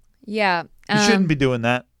weird. Yeah. You shouldn't be doing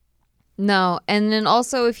that. No. And then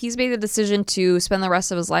also, if he's made the decision to spend the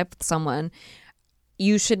rest of his life with someone,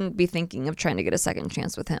 you shouldn't be thinking of trying to get a second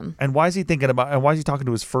chance with him. And why is he talking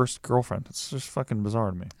to his first girlfriend? It's just fucking bizarre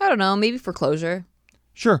to me. I don't know. Maybe for closure.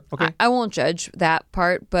 Sure. Okay. I won't judge that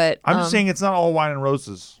part, but I'm just saying it's not all wine and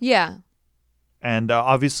roses. Yeah. And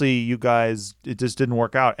obviously, you guys, it just didn't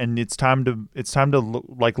work out, and it's time to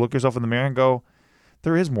look yourself in the mirror and go,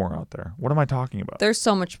 there is more out there. What am I talking about? There's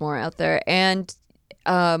so much more out there, and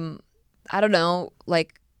I don't know,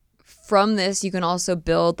 like from this, you can also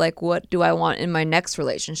build like, what do I want in my next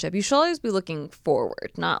relationship? You should always be looking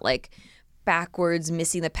forward, not like backwards,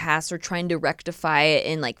 missing the past or trying to rectify it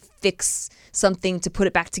and like fix something to put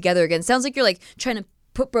it back together again. Sounds like you're like trying to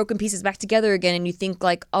put broken pieces back together again, and you think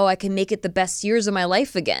like, oh, I can make it the best years of my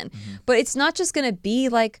life again. Mm-hmm. But it's not just going to be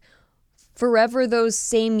like forever those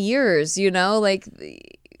same years, like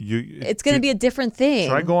it's going to be a different thing.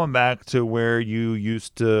 Try going back to where you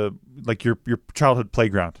used to, like your childhood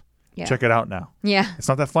playground. Yeah. Check it out now. Yeah. It's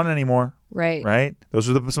not that fun anymore. Right. Right? Those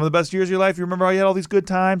are some of the best years of your life. You remember how you had all these good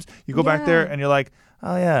times? You go back there and you're like,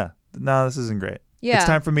 oh yeah, no, this isn't great. Yeah. It's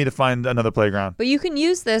time for me to find another playground. But you can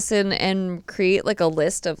use this and create like a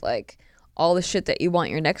list of like all the shit that you want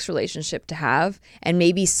your next relationship to have. And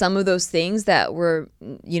maybe some of those things that were,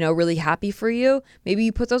 really happy for you, maybe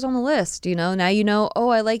you put those on the list, Now you know, oh,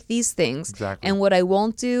 I like these things. Exactly. And what I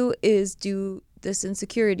won't do is do this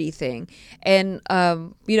insecurity thing. And,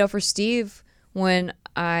 for Steve, when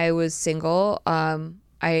I was single,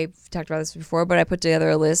 I've talked about this before, but I put together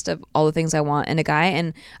a list of all the things I want in a guy.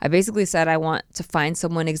 And I basically said I want to find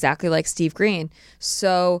someone exactly like Steve Green.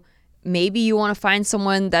 So maybe you want to find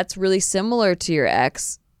someone that's really similar to your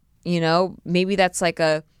ex. Maybe that's like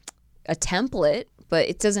a template, but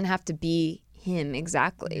it doesn't have to be him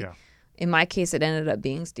exactly. Yeah. In my case, it ended up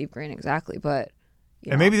being Steve Green exactly, but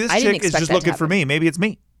and maybe this chick is just looking for me. Maybe it's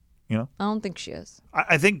me. I don't think she is.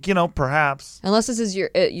 I think perhaps unless this is your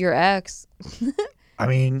ex. I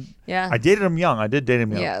mean, yeah. I dated him young. I did date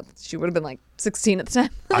him young. Yeah, she would have been like 16 at the time.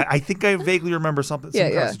 I think I vaguely remember some kind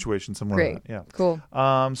of situation somewhere. Great. Like that. Yeah. Cool.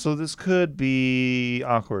 So this could be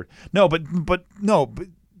awkward. But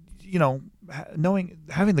having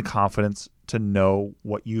the confidence to know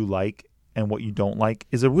what you like and what you don't like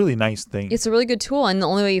is a really nice thing. It's a really good tool, and the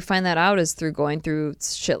only way you find that out is through going through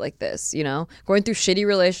shit like this. Going through shitty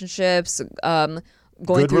relationships.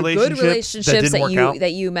 Going through good relationships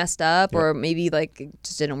that you messed up, or maybe like it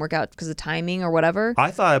just didn't work out because of timing or whatever.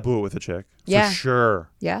 I thought I blew it with a chick. For sure.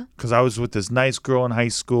 Yeah. Because I was with this nice girl in high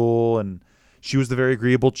school, and she was the very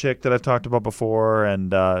agreeable chick that I've talked about before,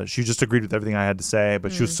 and she just agreed with everything I had to say,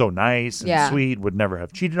 but she was so nice and sweet, would never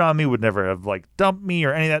have cheated on me, would never have like dumped me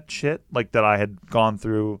or any of that shit like that I had gone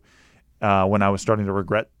through when I was starting to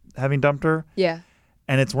regret having dumped her. Yeah.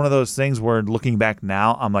 And it's one of those things where looking back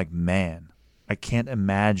now, I'm like, man, I can't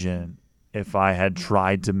imagine if I had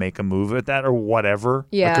tried to make a move at that or whatever.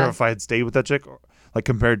 Yeah. Like, or if I had stayed with that chick, like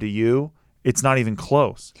compared to you, it's not even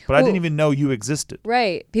close. But I didn't even know you existed.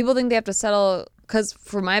 Right. People think they have to settle because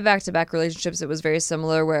for my back-to-back relationships, it was very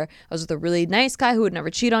similar where I was with a really nice guy who would never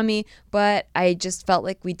cheat on me, but I just felt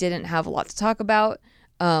like we didn't have a lot to talk about.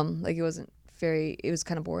 Like it was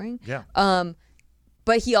kind of boring. Yeah.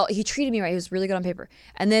 But he treated me right. He was really good on paper.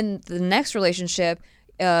 And then the next relationship,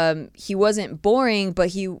 he wasn't boring, but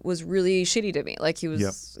he was really shitty to me. Like he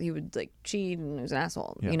would like cheat and he was an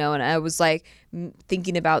asshole, you know? And I was like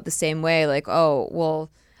thinking about the same way, like, oh,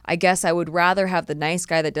 well, I guess I would rather have the nice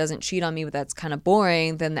guy that doesn't cheat on me, but that's kind of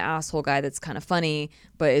boring than the asshole guy that's kind of funny,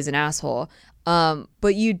 but is an asshole.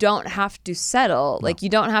 But you don't have to settle. No. Like you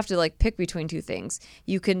don't have to like pick between two things.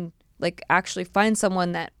 You can like actually find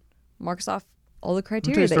someone that marks off all the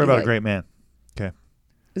criteria. Let me tell you a story about a great man. Okay.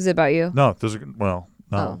 Is it about you? No, no.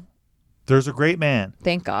 Oh. There's a great man.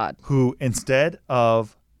 Thank God. Who instead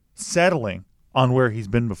of settling on where he's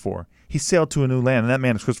been before, he sailed to a new land, and that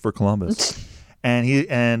man is Christopher Columbus.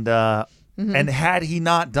 And had he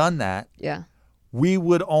not done that, yeah, we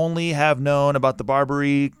would only have known about the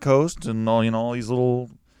Barbary Coast and all these little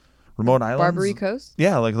remote islands. Barbary Coast?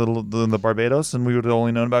 Yeah, like the Barbados, and we would have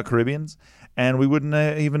only known about Caribbeans, and we wouldn't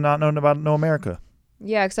have even not known about America.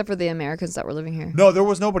 Yeah, except for the Americans that were living here. No, there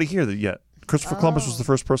was nobody here yet. Christopher Columbus was the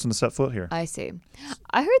first person to set foot here. I see.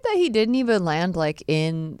 I heard that he didn't even land like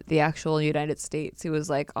in the actual United States. He was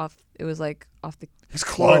like off. It was like off the. He's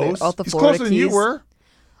Florida, close. off the He's Florida closer than Keys. you were.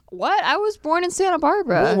 What? I was born in Santa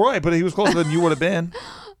Barbara. Well, right, but he was closer than you would have been.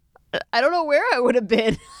 I don't know where I would have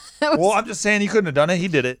been. Well, I'm just saying he couldn't have done it. He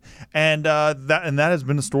did it, and that has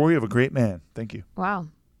been the story of a great man. Thank you. Wow.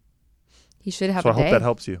 He should have. So a I hope day. that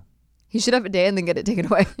helps you. He should have a day and then get it taken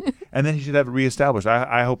away. And then he should have it reestablished.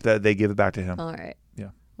 I hope that they give it back to him. All right. Yeah.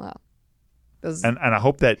 Wow. And I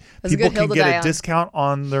hope that people can get a discount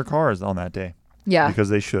on their cars on that day. Yeah. Because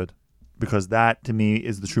they should. Because that, to me,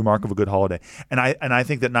 is the true mark of a good holiday. And I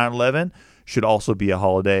think that 9/11 should also be a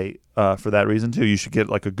holiday for that reason, too. You should get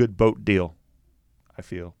like a good boat deal, I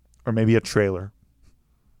feel. Or maybe a trailer.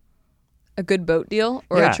 A good boat deal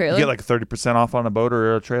or a trailer? You get like 30% off on a boat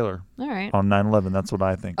or a trailer. All right. On 9/11, that's what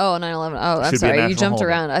I think. Oh, 9/11. Oh, I'm sorry. You jumped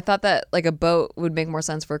around. I thought that like a boat would make more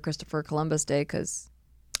sense for Christopher Columbus Day because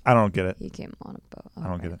I don't get it. He came on a boat. I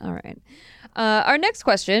don't get it. All right. Our next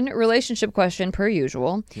question, relationship question per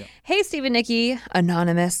usual. Yeah. Hey, Steve and Nikki,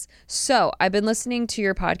 anonymous. So I've been listening to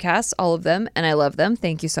your podcasts, all of them, and I love them.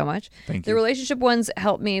 Thank you so much. Thank you. The relationship ones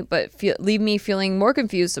help me, but leave me feeling more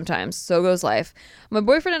confused sometimes. So goes life. My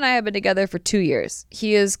boyfriend and I have been together for 2 years.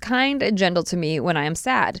 He is kind and gentle to me when I am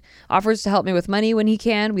sad, offers to help me with money when he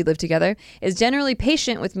can. We live together, is generally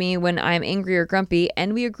patient with me when I am angry or grumpy,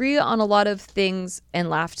 and we agree on a lot of things and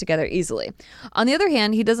laugh together easily. On the other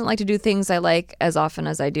hand, he doesn't like to do things I like as often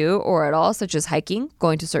as I do or at all, such as hiking,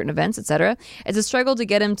 going to certain events, etc. It's a struggle to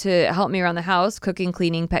get him to help me around the house, cooking,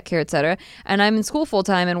 cleaning, pet care, etc. And I'm in school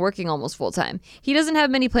full-time and working almost full-time. He doesn't have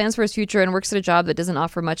many plans for his future and works at a job that doesn't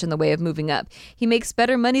offer much in the way of moving up. He makes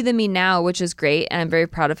better money than me now, which is great, and I'm very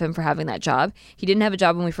proud of him for having that job. He didn't have a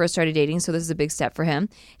job when we first started dating, so this is a big step for him.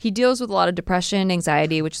 He deals with a lot of depression,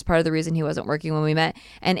 anxiety, which is part of the reason he wasn't working when we met,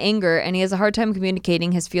 and anger, and he has a hard time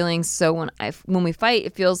communicating his feelings, so when we fight,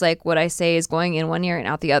 it feels like what I say is going in one ear and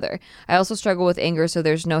out the other. I also struggle with anger, so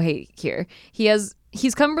there's no hate here. He's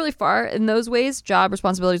come really far in those ways, job,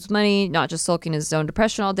 responsibilities with money, not just sulking his own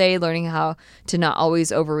depression all day, learning how to not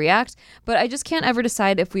always overreact, but I just can't ever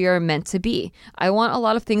decide if we are meant to be. I want a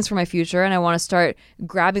lot of things for my future, and I want to start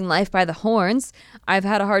grabbing life by the horns. I've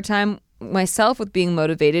had a hard time myself with being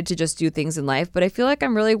motivated to just do things in life, but I feel like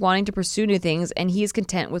I'm really wanting to pursue new things, and he's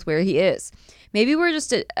content with where he is. Maybe we're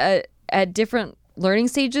just at different learning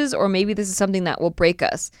stages, or maybe this is something that will break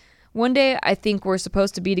us. One day I think we're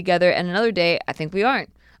supposed to be together, and another day I think we aren't.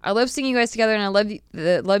 I love seeing you guys together, and I love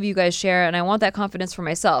you guys share, and I want that confidence for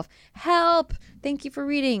myself. Help! Thank you for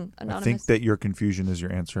reading, anonymous. I think that your confusion is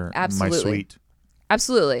your answer. Absolutely. My sweet.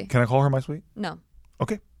 Absolutely. Can I call her my sweet? No.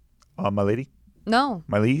 Okay. My lady? No.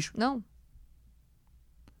 My liege? No.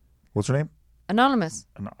 What's her name? Anonymous.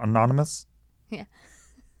 Anonymous? Yeah.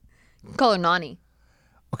 Call her Nani.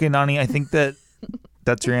 Okay, Nani, I think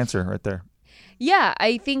that's your answer right there. Yeah,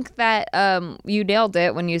 I think that you nailed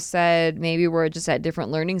it when you said maybe we're just at different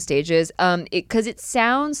learning stages. Because it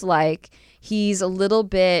sounds like he's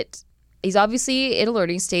obviously at a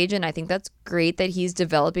learning stage, and I think that's great that he's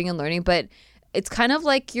developing and learning. But it's kind of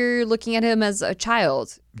like you're looking at him as a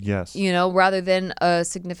child, Yes. you know, rather than a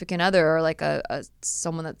significant other or like a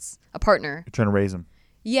someone that's a partner. You're trying to raise him.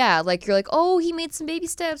 Yeah, like you're like, oh, he made some baby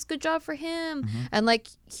steps. Good job for him. And like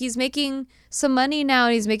he's making some money now,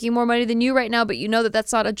 and he's making more money than you right now. But you know that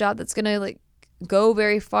that's not a job that's gonna like go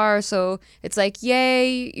very far. So it's like,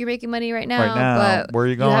 yay, you're making money right now. Right now, but where are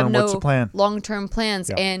you going? have What's no the plan? long-term plans.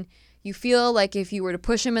 Yeah. And you feel like if you were to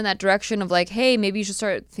push him in that direction of like, hey, maybe you should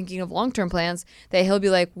start thinking of long-term plans, that he'll be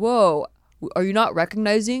like, whoa, are you not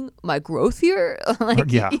recognizing my growth here?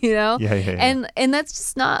 Like, Yeah. you know? Yeah. And that's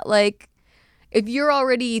just not like, if you're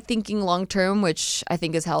already thinking long-term, which I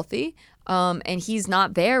think is healthy, and he's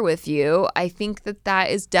not there with you, I think that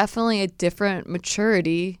is definitely a different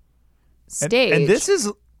maturity stage. And this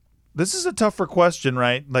is a tougher question,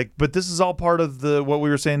 right? Like, but this is all part of what we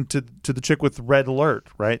were saying to the chick with Red Alert,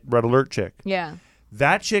 right? Red Alert chick. Yeah.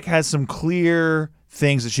 That chick has some clear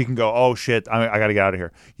things that she can go, oh shit, I got to get out of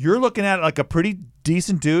here. You're looking at like a pretty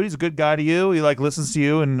decent dude. He's a good guy to you. He like listens to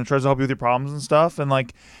you and tries to help you with your problems and stuff. And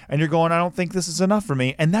you're going, I don't think this is enough for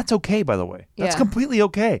me. And that's okay, by the way. That's Yeah. completely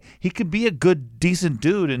okay. He could be a good, decent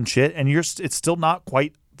dude and shit, and it's still not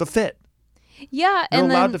quite the fit. Yeah. You're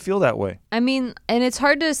and allowed then, to feel that way. I mean, and it's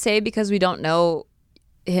hard to say because we don't know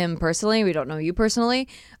him personally. We don't know you personally.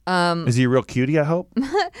 Is he a real cutie, I hope?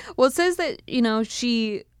 Well, it says that, you know,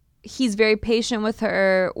 he's very patient with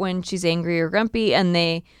her when she's angry or grumpy, and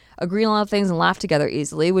they agree on a lot of things and laugh together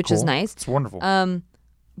easily, which is Cool. nice. It's wonderful.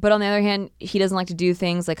 But on the other hand, he doesn't like to do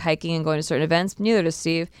things like hiking and going to certain events. Neither does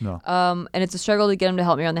Steve. No. And it's a struggle to get him to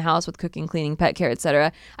help me around the house with cooking, cleaning, pet care,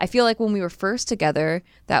 etc. I feel like when we were first together,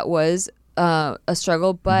 that was a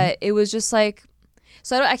struggle, but it was just like,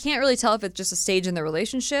 so I can't really tell if it's just a stage in the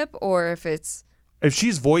relationship or if it's, If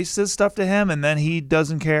she's voices stuff to him and then he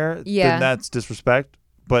doesn't care, Yeah. then that's disrespect.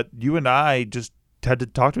 But you and I just had to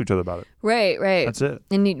talk to each other about it. right. That's it.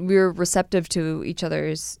 And we were receptive to each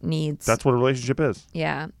other's needs. That's what a relationship is.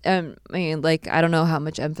 Yeah. I mean, like, I don't know how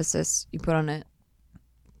much emphasis you put on it.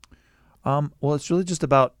 Well, it's really just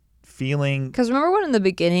about feeling Because remember when in the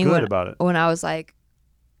beginning good about it. when I was like,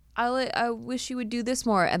 I wish you would do this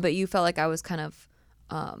more, but you felt like I was kind of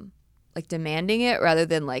like demanding it rather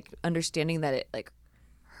than like understanding that it like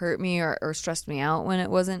hurt me or stressed me out when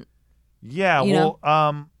it wasn't. Yeah, you well,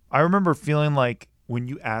 I remember feeling like when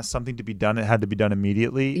you asked something to be done, it had to be done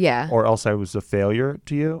immediately. Yeah. Or else I was a failure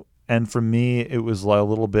to you. And for me, it was like a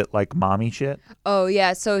little bit like mommy shit. Oh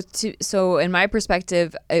yeah, so in my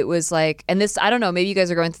perspective, it was like, and this I don't know, maybe you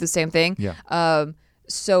guys are going through the same thing. Yeah.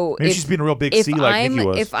 So Maybe she's being a real big C like Nikki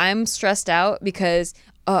was. if I'm stressed out because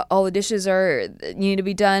all the dishes need to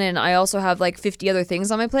be done, and I also have like 50 other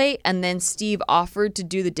things on my plate, and then Steve offered to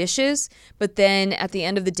do the dishes, but then at the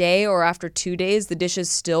end of the day or after 2 days, the dishes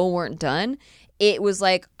still weren't done. It was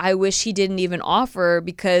like, I wish he didn't even offer,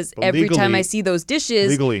 because But every time legally- I see those dishes,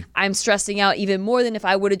 legally. I'm stressing out even more than if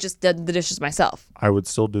I would have just done the dishes myself. I would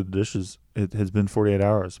still do the dishes. It has been 48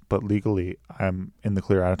 hours, but legally, I'm in the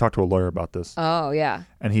clear. I talked to a lawyer about this, Oh, yeah.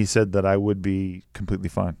 and he said that I would be completely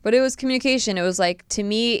fine. But it was communication. It was like, to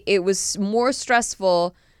me, it was more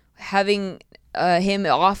stressful having him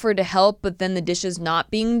offer to help, but then the dishes not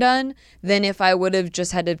being done, than if I would have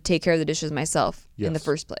just had to take care of the dishes myself in the Yes.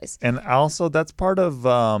 first place. And also, that's part of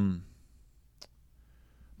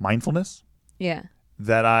mindfulness. Yeah.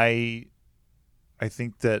 That I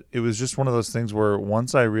think that it was just one of those things where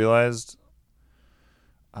once I realized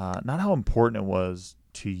not how important it was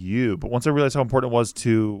to you, but once I realized how important it was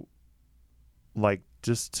to like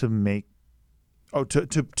just to make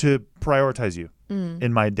to prioritize you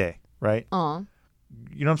in my day, right? Aw.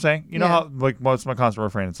 You know what I'm saying? You know Yeah. how like what's my constant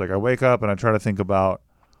refrain? It's like I wake up and I try to think about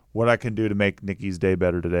what I can do to make Nikki's day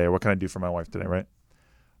better today, or what can I do for my wife today, right?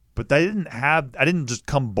 But I didn't just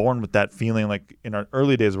come born with that feeling like in our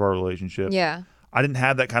early days of our relationship. Yeah. I didn't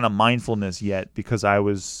have that kind of mindfulness yet because I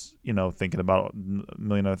was, thinking about a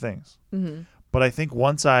million other things. Mm-hmm. But I think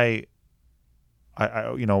once I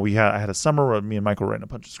had a summer where me and Michael were writing a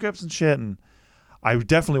bunch of scripts and shit, and I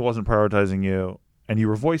definitely wasn't prioritizing you, and you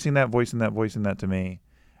were voicing that to me.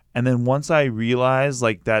 And then once I realized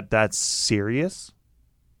like that's serious,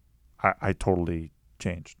 I totally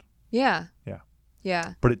changed. Yeah. Yeah.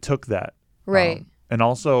 Yeah. But it took that. Right. And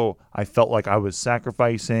also I felt like I was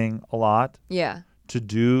sacrificing a lot Yeah. to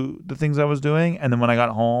do the things I was doing. And then when I got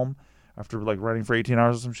home after like writing for 18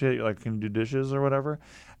 hours or some shit, you're like, can you do dishes or whatever?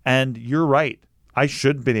 And you're right. I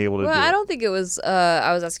should have been able to Well, do it. I don't think it was,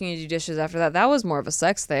 I was asking you to do dishes after that. That was more of a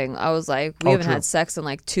sex thing. I was like, we Oh, haven't true. had sex in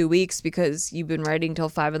like 2 weeks because you've been writing till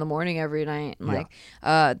 5 a.m. every night. And Yeah.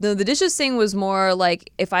 like, the dishes thing was more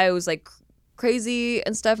like if I was like crazy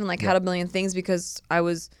and stuff and like had a million things because I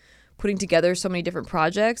was putting together so many different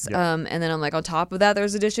projects. And then I'm like, on top of that,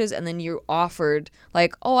 there's the dishes. And then you offered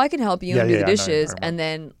like, oh, I can help you and do the dishes. And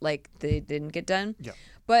then like they didn't get done. Yeah.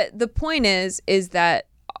 But the point is that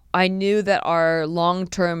I knew that our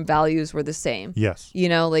long-term values were the same. Yes. You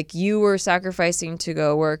know, like you were sacrificing to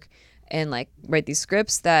go work and like write these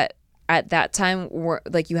scripts that at that time were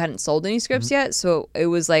like you hadn't sold any scripts yet. So it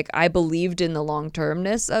was like I believed in the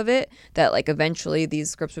long-termness of it, that like eventually these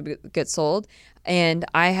scripts would get sold. And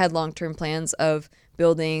I had long-term plans of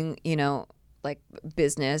building, you know, like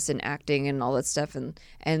business and acting and all that stuff.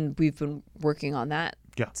 And we've been working on that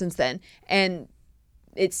since then. And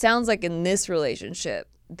it sounds like in this relationship,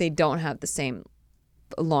 they don't have the same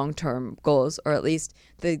long-term goals, or at least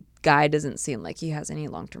the guy doesn't seem like he has any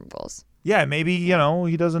long-term goals. Yeah, maybe, you know,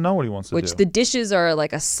 he doesn't know what he wants to do. Which the dishes are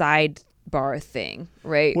like a sidebar thing,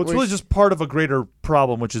 right? Well, it's really just part of a greater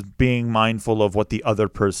problem, which is being mindful of what the other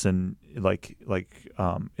person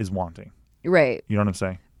is wanting. Right. You know what I'm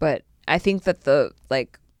saying? But I think that the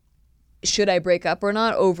like, should I break up or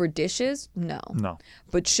not over dishes? No.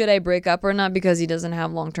 But should I break up or not because he doesn't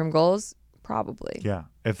have long-term goals? Probably. Yeah.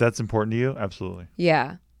 If that's important to you, absolutely.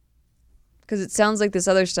 Yeah. Because it sounds like this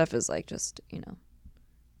other stuff is like just, you know,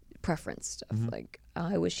 preference stuff. Like, oh,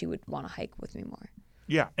 I wish he would want to hike with me more.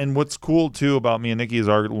 Yeah. And what's cool too about me and Nikki is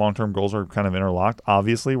our long-term goals are kind of interlocked.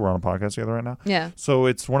 Obviously, we're on a podcast together right now. Yeah. So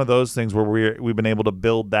it's one of those things where we've been able to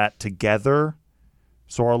build that together.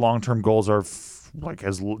 So our long-term goals are like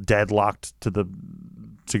as deadlocked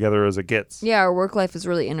together as it gets. Yeah, our work life is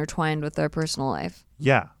really intertwined with our personal life.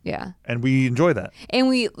 Yeah. Yeah. And we enjoy that.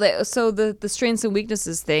 And so the strengths and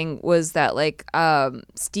weaknesses thing was that like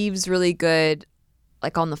Steve's really good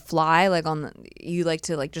like on the fly, like you like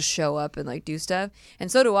to like just show up and like do stuff.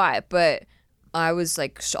 And so do I, but I was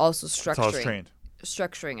like also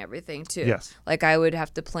structuring everything too. Yes. Like I would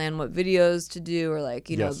have to plan what videos to do or like,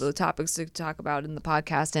 you know, the topics to talk about in the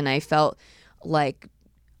podcast. And I felt like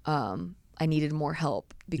I needed more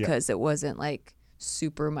help because it wasn't like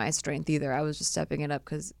super my strength either. I was just stepping it up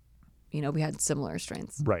because, you know, we had similar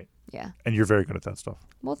strengths. Right. Yeah. And you're very good at that stuff.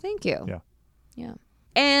 Well, thank you. Yeah. Yeah.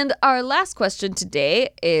 And our last question today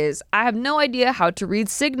is, I have no idea how to read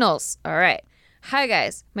signals. All right. Hi,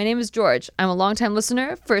 guys. My name is George. I'm a longtime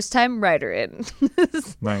listener, first-time writer in.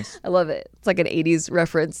 Nice. I love it. It's like an 80s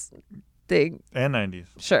reference thing. And 90s.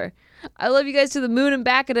 Sure. I love you guys to the moon and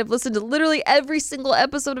back, and I've listened to literally every single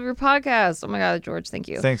episode of your podcast. Oh, my God, George. Thank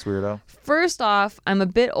you. Thanks, weirdo. First off, I'm a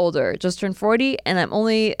bit older, just turned 40, and I'm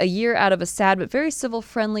only a year out of a sad but very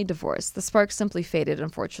civil-friendly divorce. The spark simply faded,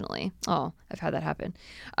 unfortunately. Oh, I've had that happen.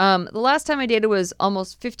 The last time I dated was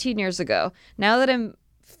almost 15 years ago. Now that I'm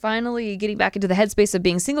finally getting back into the headspace of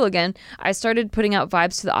being single again, I started putting out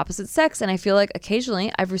vibes to the opposite sex, and I feel like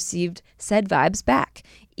occasionally I've received said vibes back.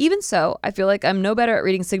 Even so, I feel like I'm no better at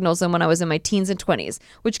reading signals than when I was in my teens and 20s,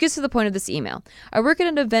 which gets to the point of this email. I work at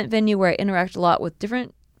an event venue where I interact a lot with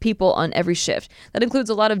different people on every shift. That includes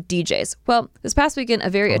a lot of DJs. Well, this past weekend, a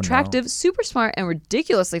very attractive, super smart, and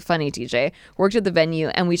ridiculously funny DJ worked at the venue,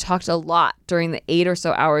 and we talked a lot during the 8 or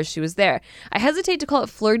so hours she was there. I hesitate to call it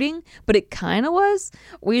flirting, but it kind of was.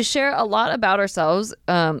 We share a lot about ourselves.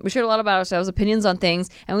 Opinions on things,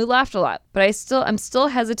 and we laughed a lot. But I'm still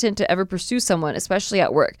hesitant to ever pursue someone, especially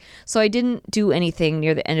at work. So I didn't do anything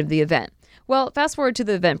near the end of the event. Well, fast forward to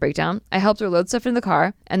the event breakdown. I helped her load stuff in the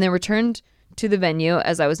car, and then returned to the venue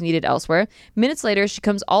as I was needed elsewhere. Minutes later, she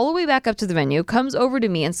comes all the way back up to the venue, comes over to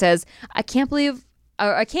me and says, I can't leave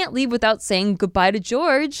without saying goodbye to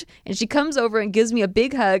George. And she comes over and gives me a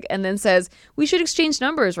big hug and then says, we should exchange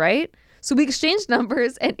numbers, right? So we exchanged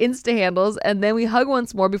numbers and Insta handles, and then we hug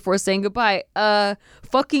once more before saying goodbye.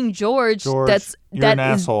 Fucking George, you're that an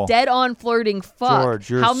is asshole. Dead on flirting. Fuck. George,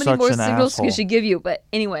 you're How many such more an signals asshole. could she give you? But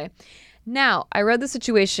anyway. Now, I read the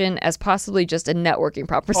situation as possibly just a networking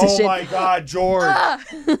proposition. Oh my God, George.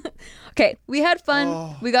 Okay, we had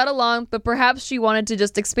fun, we got along, but perhaps she wanted to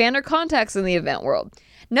just expand her contacts in the event world.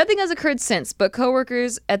 Nothing has occurred since, but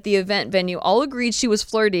coworkers at the event venue all agreed she was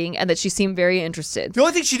flirting and that she seemed very interested. The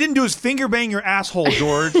only thing she didn't do is finger bang your asshole,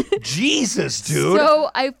 George. Jesus, dude.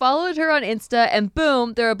 So I followed her on Insta, and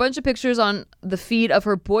boom, there are a bunch of pictures on the feed of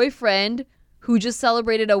her boyfriend who just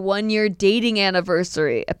celebrated a 1-year dating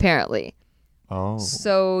anniversary, apparently. Oh.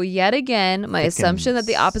 So yet again, my assumption that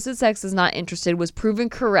the opposite sex is not interested was proven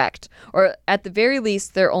correct. Or at the very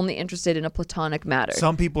least, they're only interested in a platonic matter.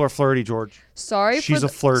 Some people are flirty, George. Sorry for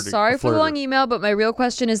the long email, but my real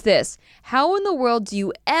question is this. How in the world do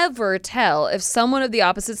you ever tell if someone of the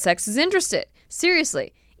opposite sex is interested?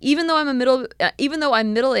 Seriously. even though I'm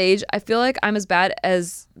middle aged, I feel like I'm as bad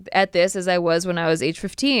at this as I was when I was age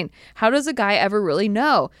 15. How does a guy ever really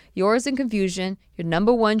know? Yours in confusion, your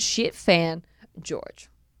number one shit fan, George.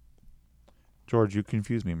 George, you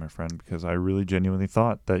confused me, my friend, because I really genuinely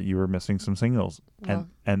thought that you were missing some signals. Well.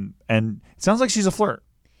 And it sounds like she's a flirt.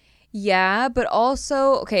 Yeah, but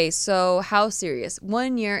also, okay, so how serious?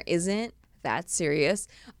 1 year isn't that serious.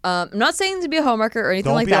 I'm not saying to be a homewrecker or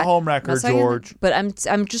anything like that. Don't be a homewrecker, George. But I'm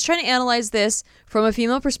just trying to analyze this from a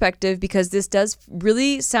female perspective because this does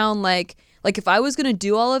really sound like if I was going to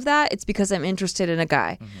do all of that, it's because I'm interested in a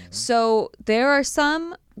guy. Mm-hmm. So there are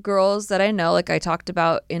some girls that I know, like I talked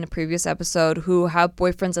about in a previous episode, who have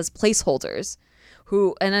boyfriends as placeholders.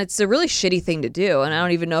 And it's a really shitty thing to do. And I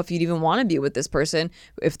don't even know if you'd even want to be with this person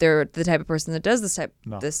if they're the type of person that does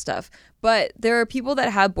this stuff. But there are people that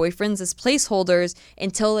have boyfriends as placeholders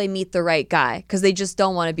until they meet the right guy because they just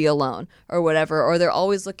don't want to be alone or whatever. Or they're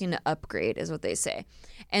always looking to upgrade is what they say.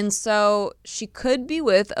 And so she could be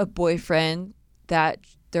with a boyfriend that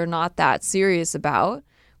they're not that serious about,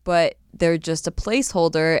 but they're just a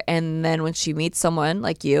placeholder. And then when she meets someone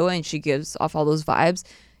like you and she gives off all those vibes,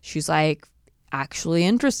 she's like, actually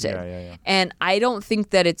interested. Yeah. And I don't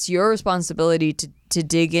think that it's your responsibility to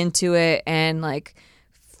dig into it and like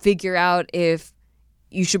figure out if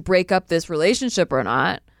you should break up this relationship or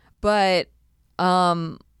not. But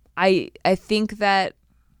I think that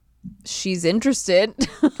she's interested.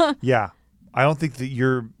 Yeah. I don't think that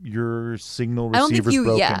your signal receiver's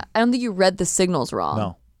broken. Yeah, I don't think you read the signals wrong.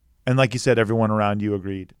 No. And like you said, everyone around you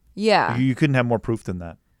agreed. Yeah. You couldn't have more proof than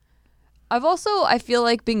that. I feel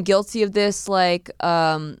like been guilty of this, like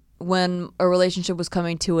when a relationship was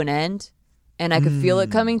coming to an end and I could feel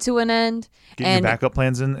it coming to an end. Getting your backup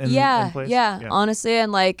plans in place? Yeah, honestly.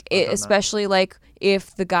 And like, especially like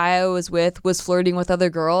if the guy I was with was flirting with other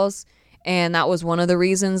girls and that was one of the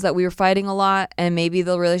reasons that we were fighting a lot and maybe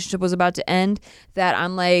the relationship was about to end, that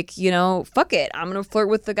I'm like, fuck it. I'm going to flirt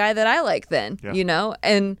with the guy that I like then,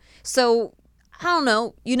 And so I don't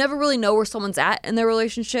know. You never really know where someone's at in their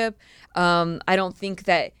relationship. I don't think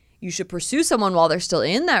that you should pursue someone while they're still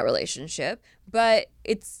in that relationship, but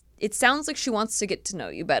it sounds like she wants to get to know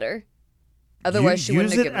you better. Otherwise, she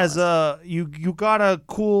wouldn't have given as you got a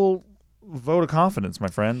cool vote of confidence, my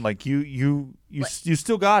friend. Like you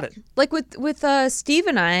still got it. Like with Steve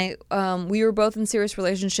and I, we were both in serious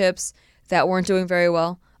relationships that weren't doing very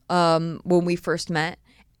well when we first met.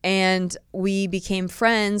 And we became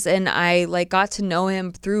friends and I like got to know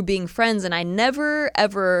him through being friends. And I never,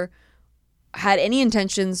 ever had any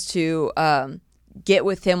intentions to get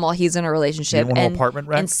with him while he's in a relationship. You want apartment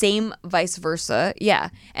rent? And same vice versa. Yeah.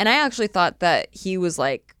 And I actually thought that he was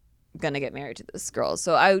like going to get married to this girl.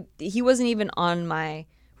 So he wasn't even on my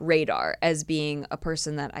radar as being a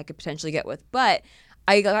person that I could potentially get with. But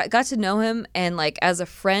I got to know him. And like as a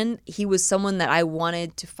friend, he was someone that I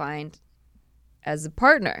wanted to find as a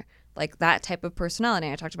partner, like that type of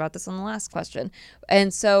personality. I talked about this on the last question.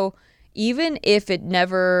 And so even if it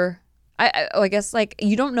never, I guess like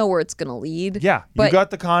you don't know where it's going to lead. Yeah. But you got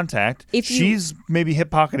the contact. She's maybe hip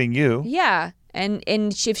pocketing you. Yeah. And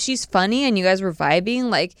if she's funny and you guys were vibing,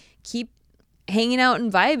 like keep hanging out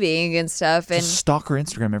and vibing and stuff. And just stalk her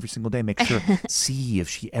Instagram every single day. Make sure, see if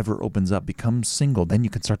she ever opens up, becomes single. Then you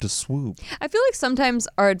can start to swoop. I feel like sometimes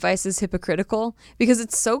our advice is hypocritical because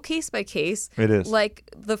it's so case by case. It is. Like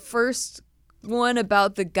the first one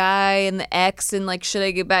about the guy and the ex and like, should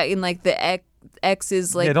I get back? And like the ex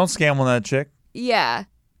is like. Yeah, don't scam on that chick. Yeah.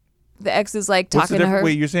 The ex is like talking to her.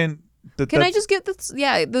 Wait, you're saying. Can I just get this?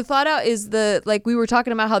 Yeah. The thought out is like we were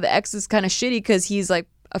talking about how the ex is kind of shitty because he's like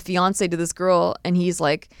a fiance to this girl and he's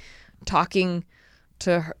like talking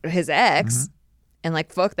to his ex and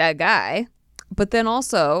like fuck that guy. But then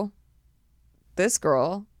also this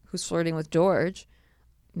girl who's flirting with George,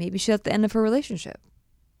 maybe she's at the end of her relationship.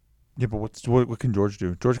 Yeah, but what can George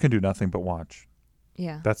do? George can do nothing but watch.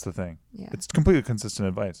 Yeah. That's the thing. Yeah. It's completely consistent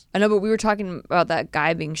advice. I know, but we were talking about that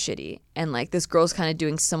guy being shitty and like this girl's kind of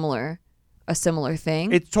doing a similar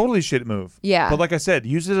thing. It's totally a shit move. Yeah. But like I said,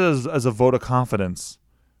 use it as a vote of confidence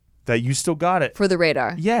that you still got it. For the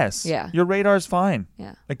radar. Yes. Yeah. Your radar's fine.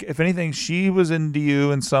 Yeah. Like if anything, she was into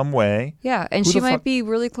you in some way. Yeah. And she might be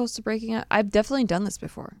really close to breaking up. I've definitely done this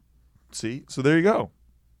before. See? So there you go.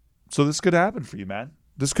 So this could happen for you, man.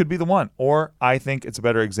 This could be the one. Or I think it's a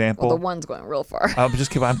better example. Well, the one's going real far. I'm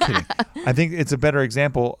just kidding. I'm kidding. I think it's a better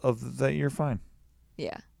example of that you're fine.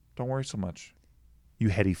 Yeah. Don't worry so much. You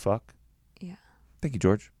heady fuck. Yeah. Thank you,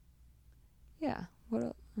 George. Yeah. What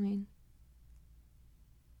else? I mean.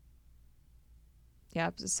 Yeah,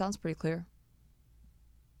 it sounds pretty clear.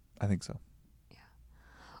 I think so. Yeah.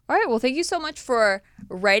 All right. Well, thank you so much for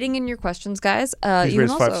writing in your questions, guys. Please You rate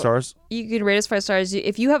can us 5 also- stars. You can rate us 5 stars.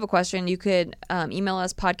 If you have a question, you could email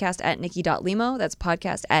us podcast@nikki.limo. That's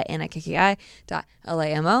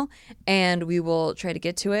podcast@nikki.lamo. And we will try to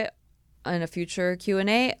get to it in a future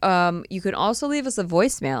Q&A. You can also leave us a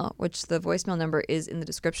voicemail, which the voicemail number is in the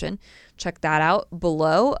description. Check that out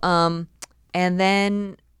below. And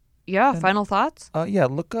then, final thoughts?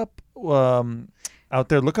 Look up out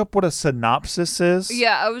there. Look up what a synopsis is.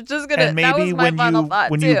 Yeah, I was just gonna. And maybe that was my final thought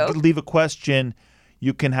when too. you leave a question,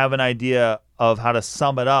 you can have an idea of how to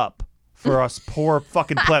sum it up for us poor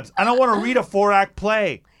fucking plebs. I don't want to read a 4-act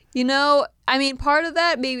play. Part of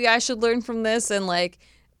that, maybe I should learn from this and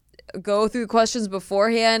go through questions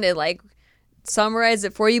beforehand and summarize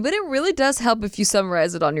it for you. But it really does help if you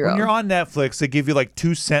summarize it on your When own. you're on Netflix, they give you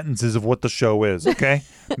 2 sentences of what the show is, okay?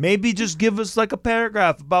 Maybe just give us a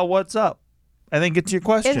paragraph about what's up and then get to your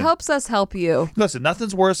question. It helps us help you. Listen,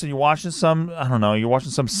 nothing's worse than you're watching some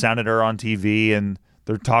senator on TV and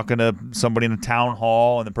they're talking to somebody in a town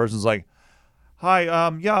hall and the person's like, hi,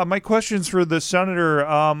 my question's for the senator.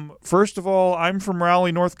 First of all, I'm from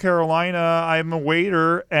Raleigh, North Carolina. I'm a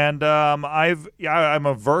waiter and I'm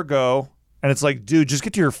a Virgo. And it's like, dude, just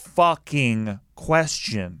get to your fucking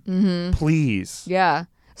question, please. Yeah.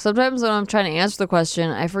 Sometimes when I'm trying to answer the question,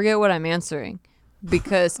 I forget what I'm answering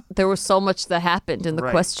because there was so much that happened in the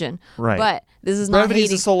Right. question. Right. But this is not Brevity's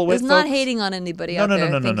the hating. soul of wit, This is not folks. hating on anybody No, out no, there.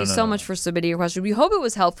 no, no, Thank no, you no, so no. much for submitting your question. We hope it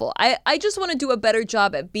was helpful. I just want to do a better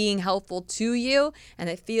job at being helpful to you, and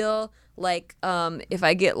I feel like if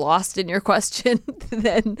I get lost in your question,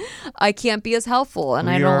 then I can't be as helpful, and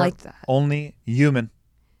I We don't are like that. Only human.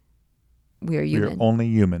 We are We human. are only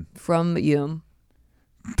human. From Hume.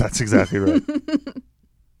 That's exactly right.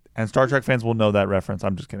 And Star Trek fans will know that reference.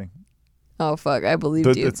 I'm just kidding. Oh, fuck. I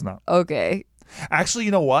believed you. It's not. Okay. Actually,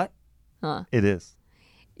 you know what? Huh. It is.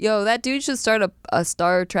 Yo, that dude should start a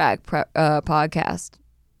Star Trek podcast.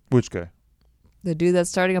 Which guy? The dude that's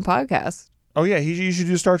starting a podcast. Oh, yeah. You should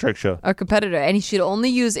do a Star Trek show. Our competitor. And he should only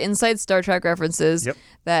use inside Star Trek references Yep.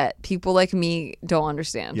 that people like me don't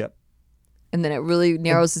understand. Yep. And then it really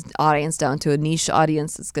narrows his audience down to a niche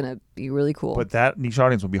audience that's going to be really cool. But that niche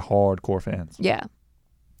audience will be hardcore fans. yeah.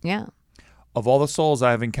 Yeah. Of all the souls I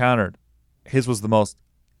have encountered, his was the most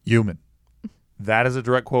human. That is a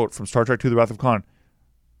direct quote from Star Trek II: The Wrath of Khan.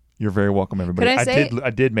 You're very welcome, everybody. Can I say- I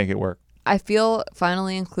did make it work. I feel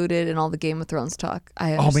finally included in all the Game of Thrones talk.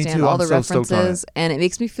 I me understand too. all I'm the so stoked on references, and it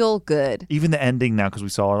makes me feel good. Even the ending now, because we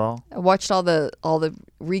saw it all. I watched all the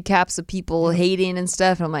recaps of people hating and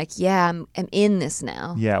stuff, and I'm like, yeah, I'm in this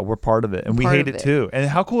now. Yeah, we're part of it. And we part hate of it it. too. And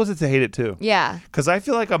how cool is it to hate it too? Yeah. Because I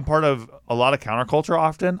feel like I'm part of a lot of counterculture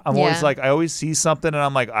often. I'm always Yeah. I always see something and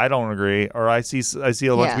I'm like, I don't agree. Or I see a bunch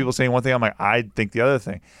Yeah. of people saying one thing, I'm like, I think the other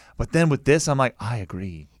thing. But then with this, I'm like, I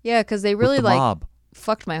agree. Yeah, because they really with the mob.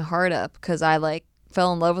 fucked my heart up because I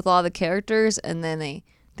fell in love with all the characters, and then they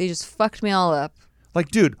just fucked me all up. Like,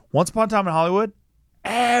 dude, Once Upon a Time in Hollywood,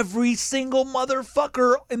 every single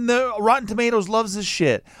motherfucker in the Rotten Tomatoes loves this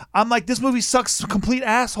shit. I'm like, this movie sucks complete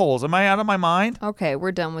assholes. Am I out of my mind? Okay,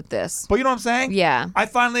 we're done with this. But you know what I'm saying? Yeah. I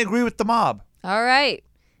finally agree with the mob. All right.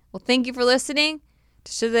 Well, thank you for listening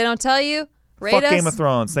to Shit They Don't Tell You. Rate Fuck us. Game of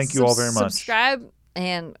Thrones. Thank you all very much. Subscribe,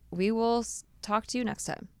 and we will talk to you next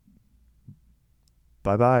time.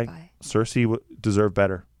 Bye-bye. Bye. Cersei deserved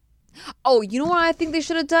better. Oh, you know what I think they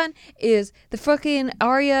should have done is the fucking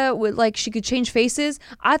Arya would she could change faces.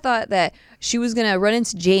 I thought that she was gonna run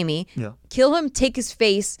into Jaime, Yeah. kill him, take his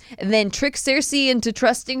face, and then trick Cersei into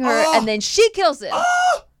trusting her, and then she kills him.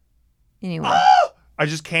 Anyway, I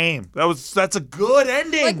just came. That's a good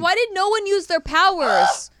ending. why did no one use their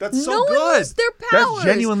powers? That's so no good. one used their That's powers.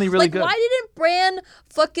 genuinely really good. Why didn't Bran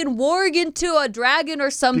fucking warg into a dragon or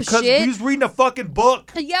some because shit? he was reading a fucking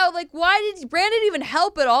book. Yeah, why did Bran didn't even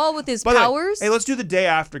help at all with his By the way, powers? hey, let's do the day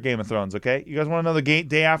after Game of Thrones, okay? You guys want to know the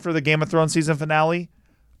day after the Game of Thrones season finale?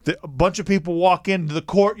 A bunch of people walk into the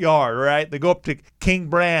courtyard, right? They go up to King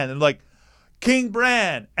Bran and King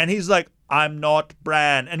Bran, and he's like, I'm not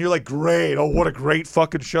Bran. And you're like, great. Oh, what a great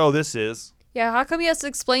fucking show this is. Yeah, how come he has to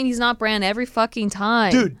explain he's not Bran every fucking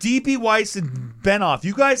time? Dude, D.B. Weiss and Benoff,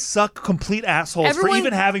 you guys suck complete assholes for Everyone-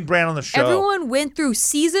 even having Bran on the show. Everyone went through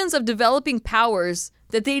seasons of developing powers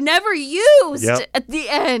that they never used Yep. at the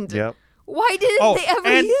end. Yep. Why didn't they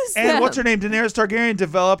ever use them? And what's her name? Daenerys Targaryen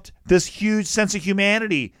developed this huge sense of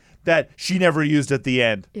humanity that she never used at the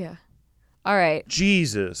end. Yeah. All right.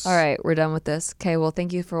 Jesus. All right, we're done with this. Okay, well,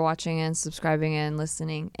 thank you for watching and subscribing and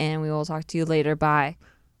listening, and we will talk to you later. Bye.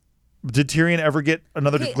 Did Tyrion ever get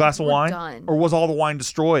another Okay, glass of we're wine? done. Or was all the wine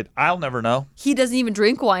destroyed? I'll never know. He doesn't even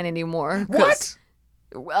drink wine anymore. 'cause What?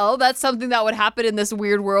 Well, that's something that would happen in this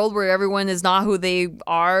weird world where everyone is not who they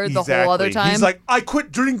are the whole other Exactly. time. He's like, I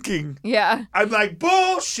quit drinking. yeah. I'm like,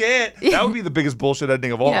 bullshit. That would be the biggest bullshit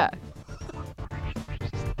ending of all. Yeah.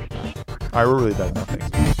 All right, we're really done now.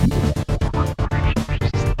 Thanks.